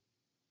Richard,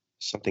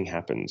 something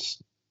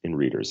happens in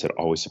readers that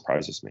always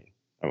surprises me.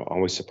 I'm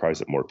always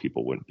surprised that more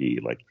people wouldn't be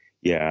like,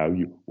 yeah,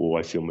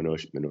 I feel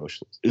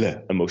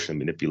emotionally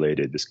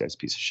manipulated. This guy's a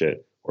piece of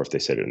shit. Or if they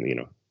said it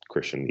in,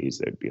 Christianese,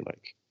 they'd be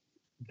like,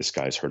 this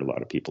guy's hurt a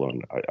lot of people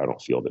and I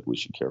don't feel that we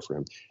should care for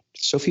him.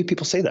 So few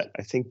people say that.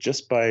 I think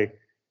just by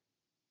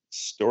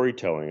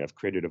storytelling, I've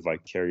created a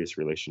vicarious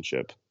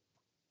relationship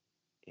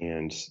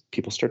and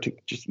people start to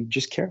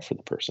just care for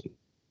the person.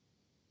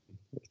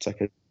 It's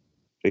like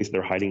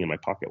they're hiding in my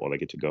pocket while I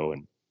get to go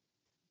and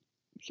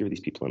hear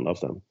these people and love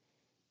them.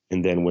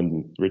 And then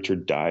when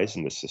Richard dies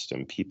in the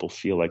system, people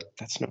feel like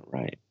that's not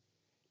right.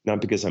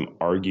 Not because I'm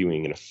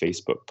arguing in a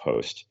Facebook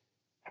post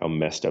how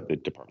messed up the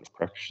Department of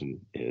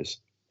Correction is.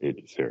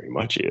 It very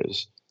much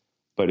is,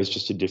 but it's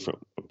just a different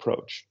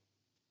approach.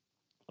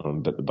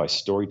 But by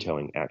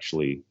storytelling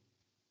actually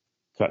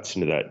cuts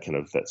into that kind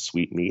of that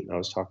sweet meat I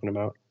was talking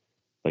about,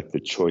 like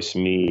the choice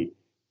meat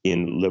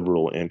in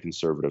liberal and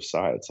conservative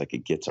sides, like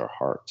it gets our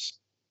hearts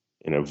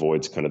and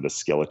avoids kind of the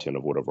skeleton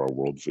of whatever our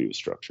worldview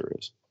structure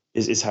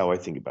is how I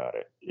think about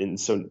it. And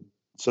so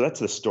that's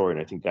the story.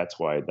 And I think that's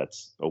why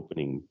that's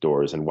opening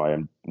doors and why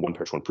I'm One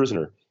Parish, One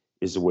Prisoner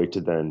is a way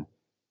to then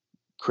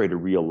create a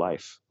real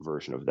life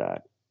version of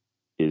that,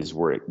 is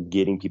we're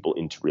getting people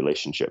into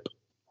relationship.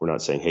 We're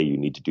not saying, hey, you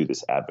need to do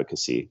this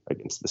advocacy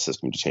against the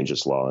system to change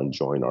this law and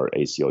join our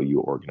ACLU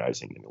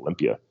organizing in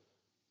Olympia,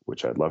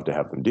 which I'd love to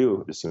have them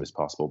do as soon as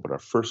possible. But our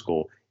first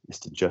goal is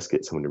to just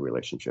get someone in a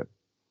relationship.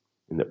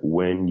 And that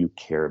when you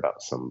care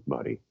about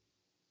somebody,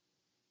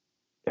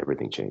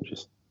 everything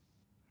changes.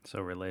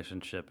 So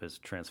relationship is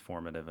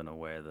transformative in a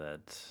way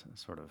that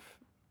sort of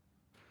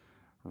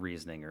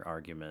reasoning or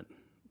argument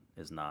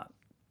is not.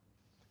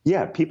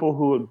 Yeah, people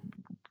who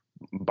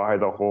buy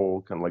the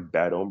whole kind of like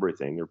bad hombre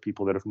thing are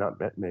people that have not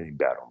met many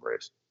bad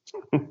hombres.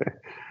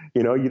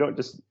 You don't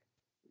just,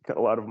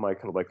 a lot of my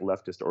kind of like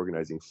leftist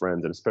organizing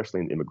friends, and especially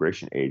in the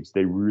immigration age,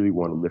 they really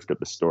want to lift up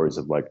the stories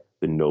of like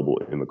the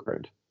noble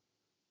immigrant,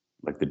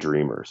 like the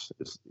dreamers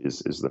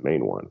is the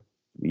main one.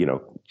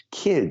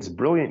 Kids,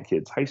 brilliant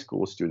kids, high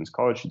school students,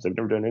 college students, they've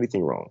never done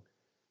anything wrong.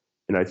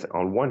 And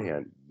on one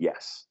hand,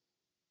 yes,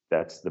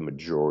 that's the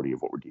majority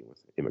of what we're dealing with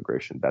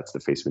immigration. That's the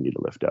face we need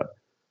to lift up.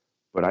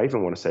 But I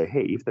even want to say,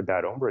 hey, if the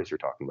bad hombres you're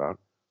talking about,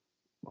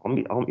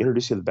 I'll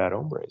introduce you to the bad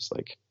hombres.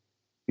 Like,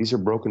 these are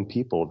broken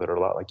people that are a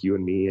lot like you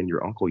and me and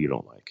your uncle you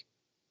don't like,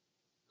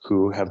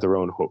 who have their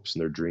own hopes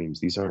and their dreams.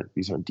 These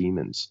aren't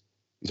demons.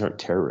 These aren't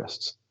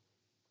terrorists.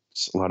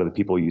 A lot of the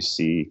people you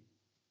see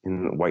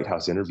in the White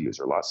House interviews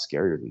are a lot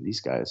scarier than these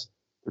guys.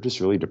 They're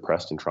just really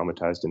depressed and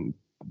traumatized and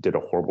did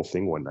a horrible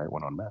thing one night,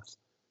 went on meth.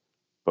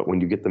 But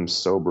when you get them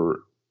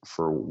sober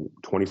for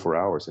 24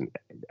 hours and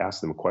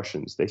ask them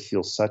questions, they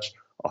feel such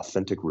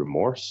authentic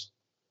remorse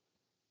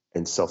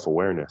and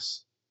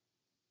self-awareness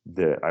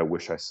that I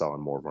wish I saw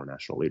in more of our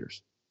national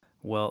leaders.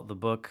 Well, the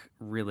book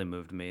really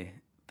moved me.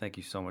 Thank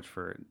you so much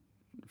for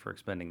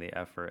expending the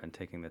effort and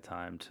taking the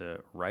time to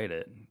write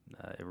it.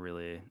 It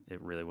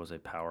really was a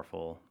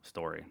powerful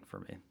story for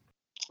me.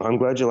 I'm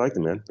glad you liked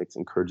it, man. It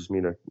encourages me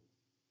to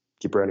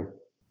keep writing.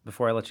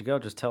 Before I let you go,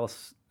 just tell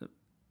us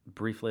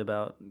briefly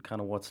about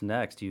kind of what's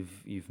next.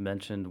 You've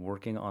mentioned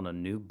working on a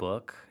new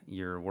book.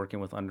 You're working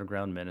with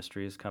Underground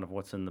Ministries. Kind of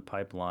what's in the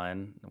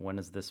pipeline? When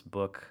is this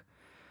book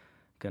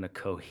going to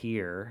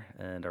cohere?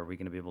 And are we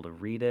going to be able to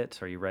read it?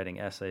 Are you writing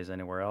essays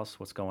anywhere else?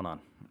 What's going on?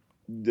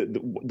 The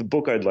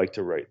book I'd like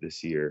to write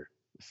this year,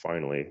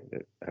 finally,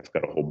 I've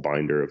got a whole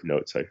binder of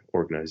notes I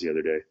organized the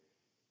other day,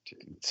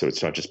 so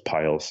it's not just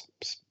piles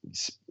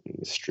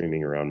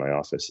streaming around my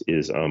office,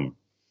 is I'm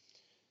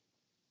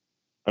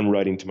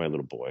writing to my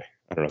little boy.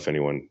 I don't know if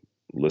anyone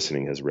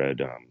listening has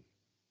read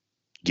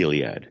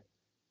Gilead.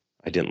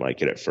 I didn't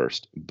like it at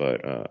first,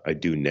 but I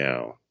do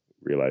now,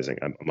 realizing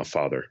I'm a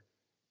father,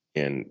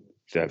 and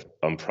that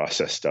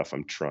unprocessed stuff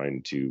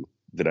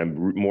that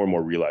I'm more and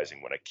more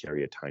realizing when I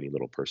carry a tiny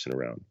little person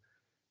around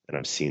and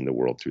I'm seeing the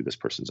world through this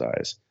person's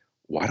eyes.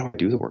 Why do I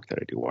do the work that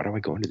I do? Why do I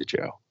go into the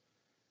jail?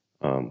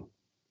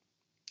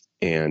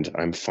 And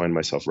I find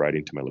myself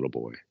writing to my little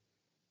boy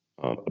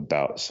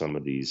about some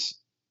of these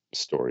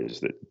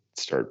stories that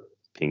start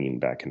pinging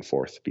back and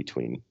forth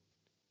between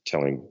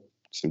telling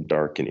some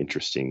dark and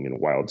interesting and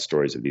wild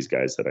stories of these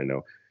guys that I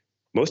know.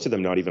 Most of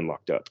them not even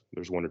locked up.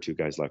 There's one or two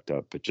guys locked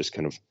up, but just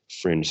kind of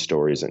fringe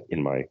stories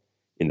in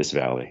this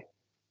valley.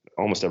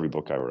 Almost every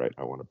book I write,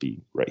 I want to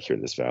be right here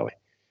in this valley,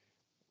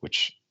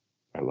 which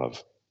I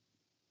love.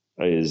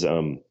 I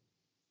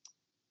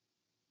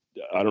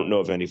don't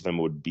know if any of them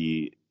would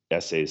be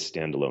essays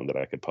standalone that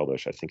I could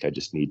publish. I think I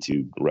just need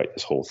to write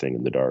this whole thing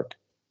in the dark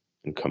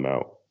and come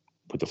out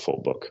with a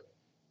full book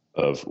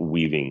of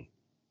weaving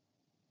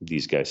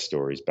these guys'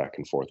 stories back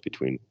and forth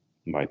between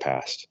my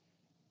past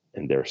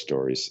and their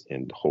stories,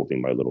 and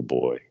holding my little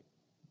boy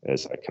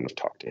as I kind of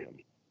talk to him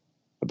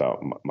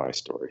about my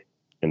story,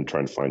 and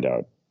trying to find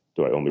out,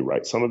 do I only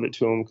write some of it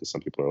to him? Because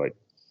some people are like,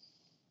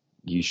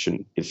 you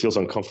shouldn't, it feels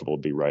uncomfortable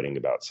to be writing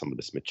about some of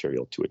this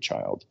material to a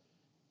child.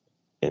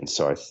 And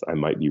so I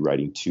might be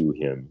writing to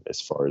him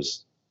as far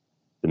as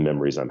the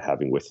memories I'm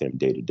having with him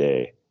day to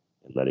day,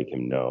 and letting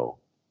him know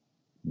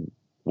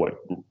what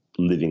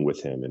living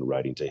with him and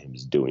writing to him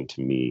is doing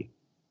to me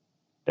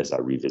as I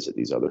revisit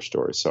these other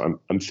stories. So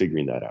I'm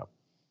figuring that out.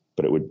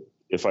 But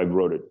if I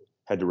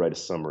had to write a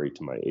summary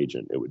to my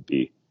agent, it would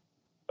be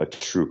a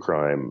true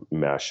crime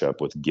mashup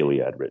with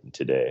Gilead written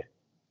today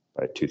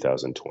by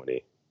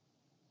 2020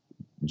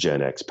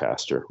 Gen X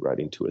pastor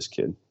writing to his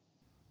kid.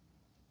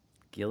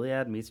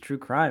 Gilead meets true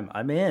crime.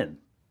 I'm in.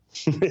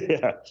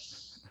 Yeah.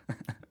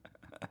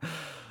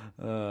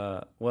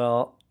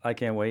 Well, I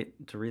can't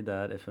wait to read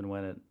that if and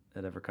when it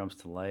ever comes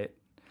to light.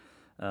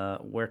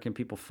 Where can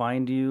people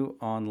find you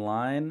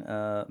online?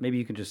 Maybe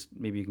you can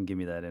give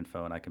me that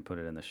info and I can put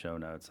it in the show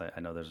notes. I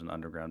know there's an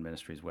Underground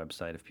Ministries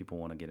website if people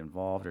want to get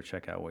involved or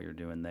check out what you're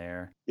doing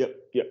there. Yep.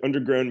 Yeah.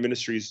 Underground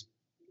Ministries.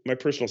 My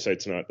personal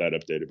site's not that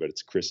updated, but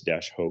it's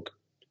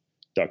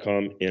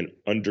chris-hoke.com and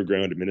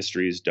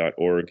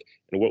undergroundministries.org.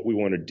 And what we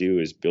want to do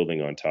is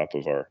building on top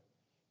of our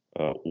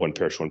One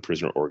Parish, One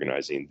Prisoner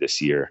organizing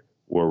this year.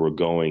 Where we're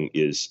going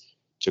is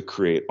to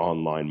create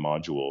online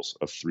modules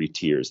of 3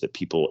 tiers that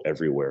people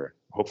everywhere,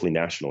 hopefully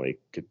nationally,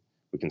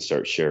 we can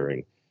start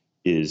sharing,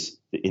 is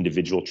the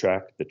individual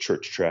track, the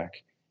church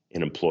track,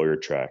 and employer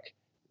track,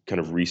 kind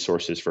of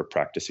resources for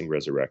practicing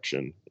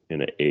resurrection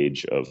in an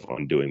age of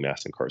undoing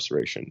mass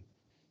incarceration.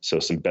 So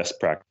some best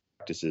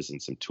practices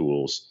and some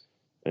tools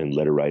and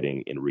letter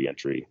writing and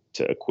reentry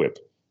to equip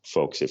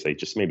folks if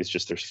maybe it's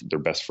just their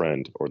best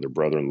friend or their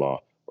brother-in-law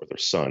or their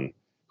son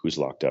who's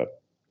locked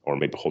up, or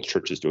maybe the whole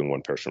church is doing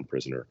One Parish, One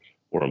Prisoner,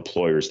 or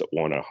employers that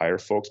want to hire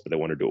folks, but they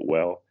want to do it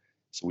well.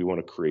 So we want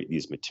to create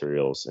these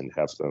materials and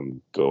have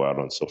them go out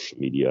on social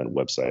media and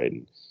website.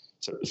 And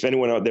so if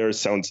anyone out there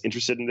sounds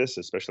interested in this,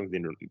 especially if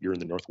you're in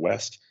the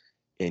Northwest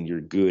and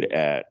you're good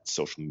at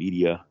social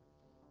media,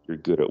 you're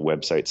good at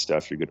website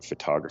stuff, you're good at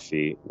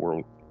photography,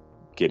 we're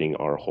getting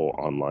our whole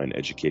online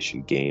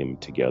education game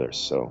together.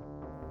 So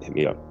hit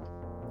me up.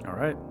 All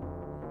right.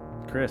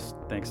 Chris,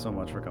 thanks so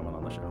much for coming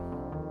on the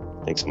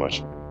show. Thanks so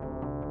much.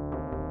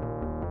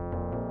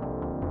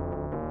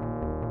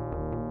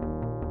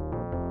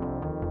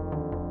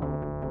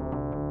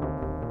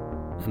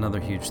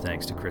 Another huge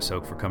thanks to Chris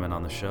Hoke for coming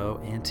on the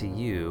show, and to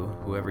you,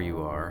 whoever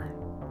you are,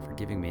 for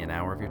giving me an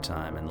hour of your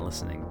time and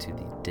listening to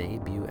the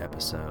debut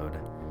episode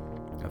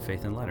of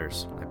Faith and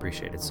Letters. I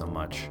appreciate it so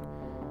much.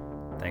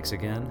 Thanks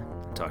again,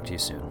 and talk to you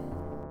soon.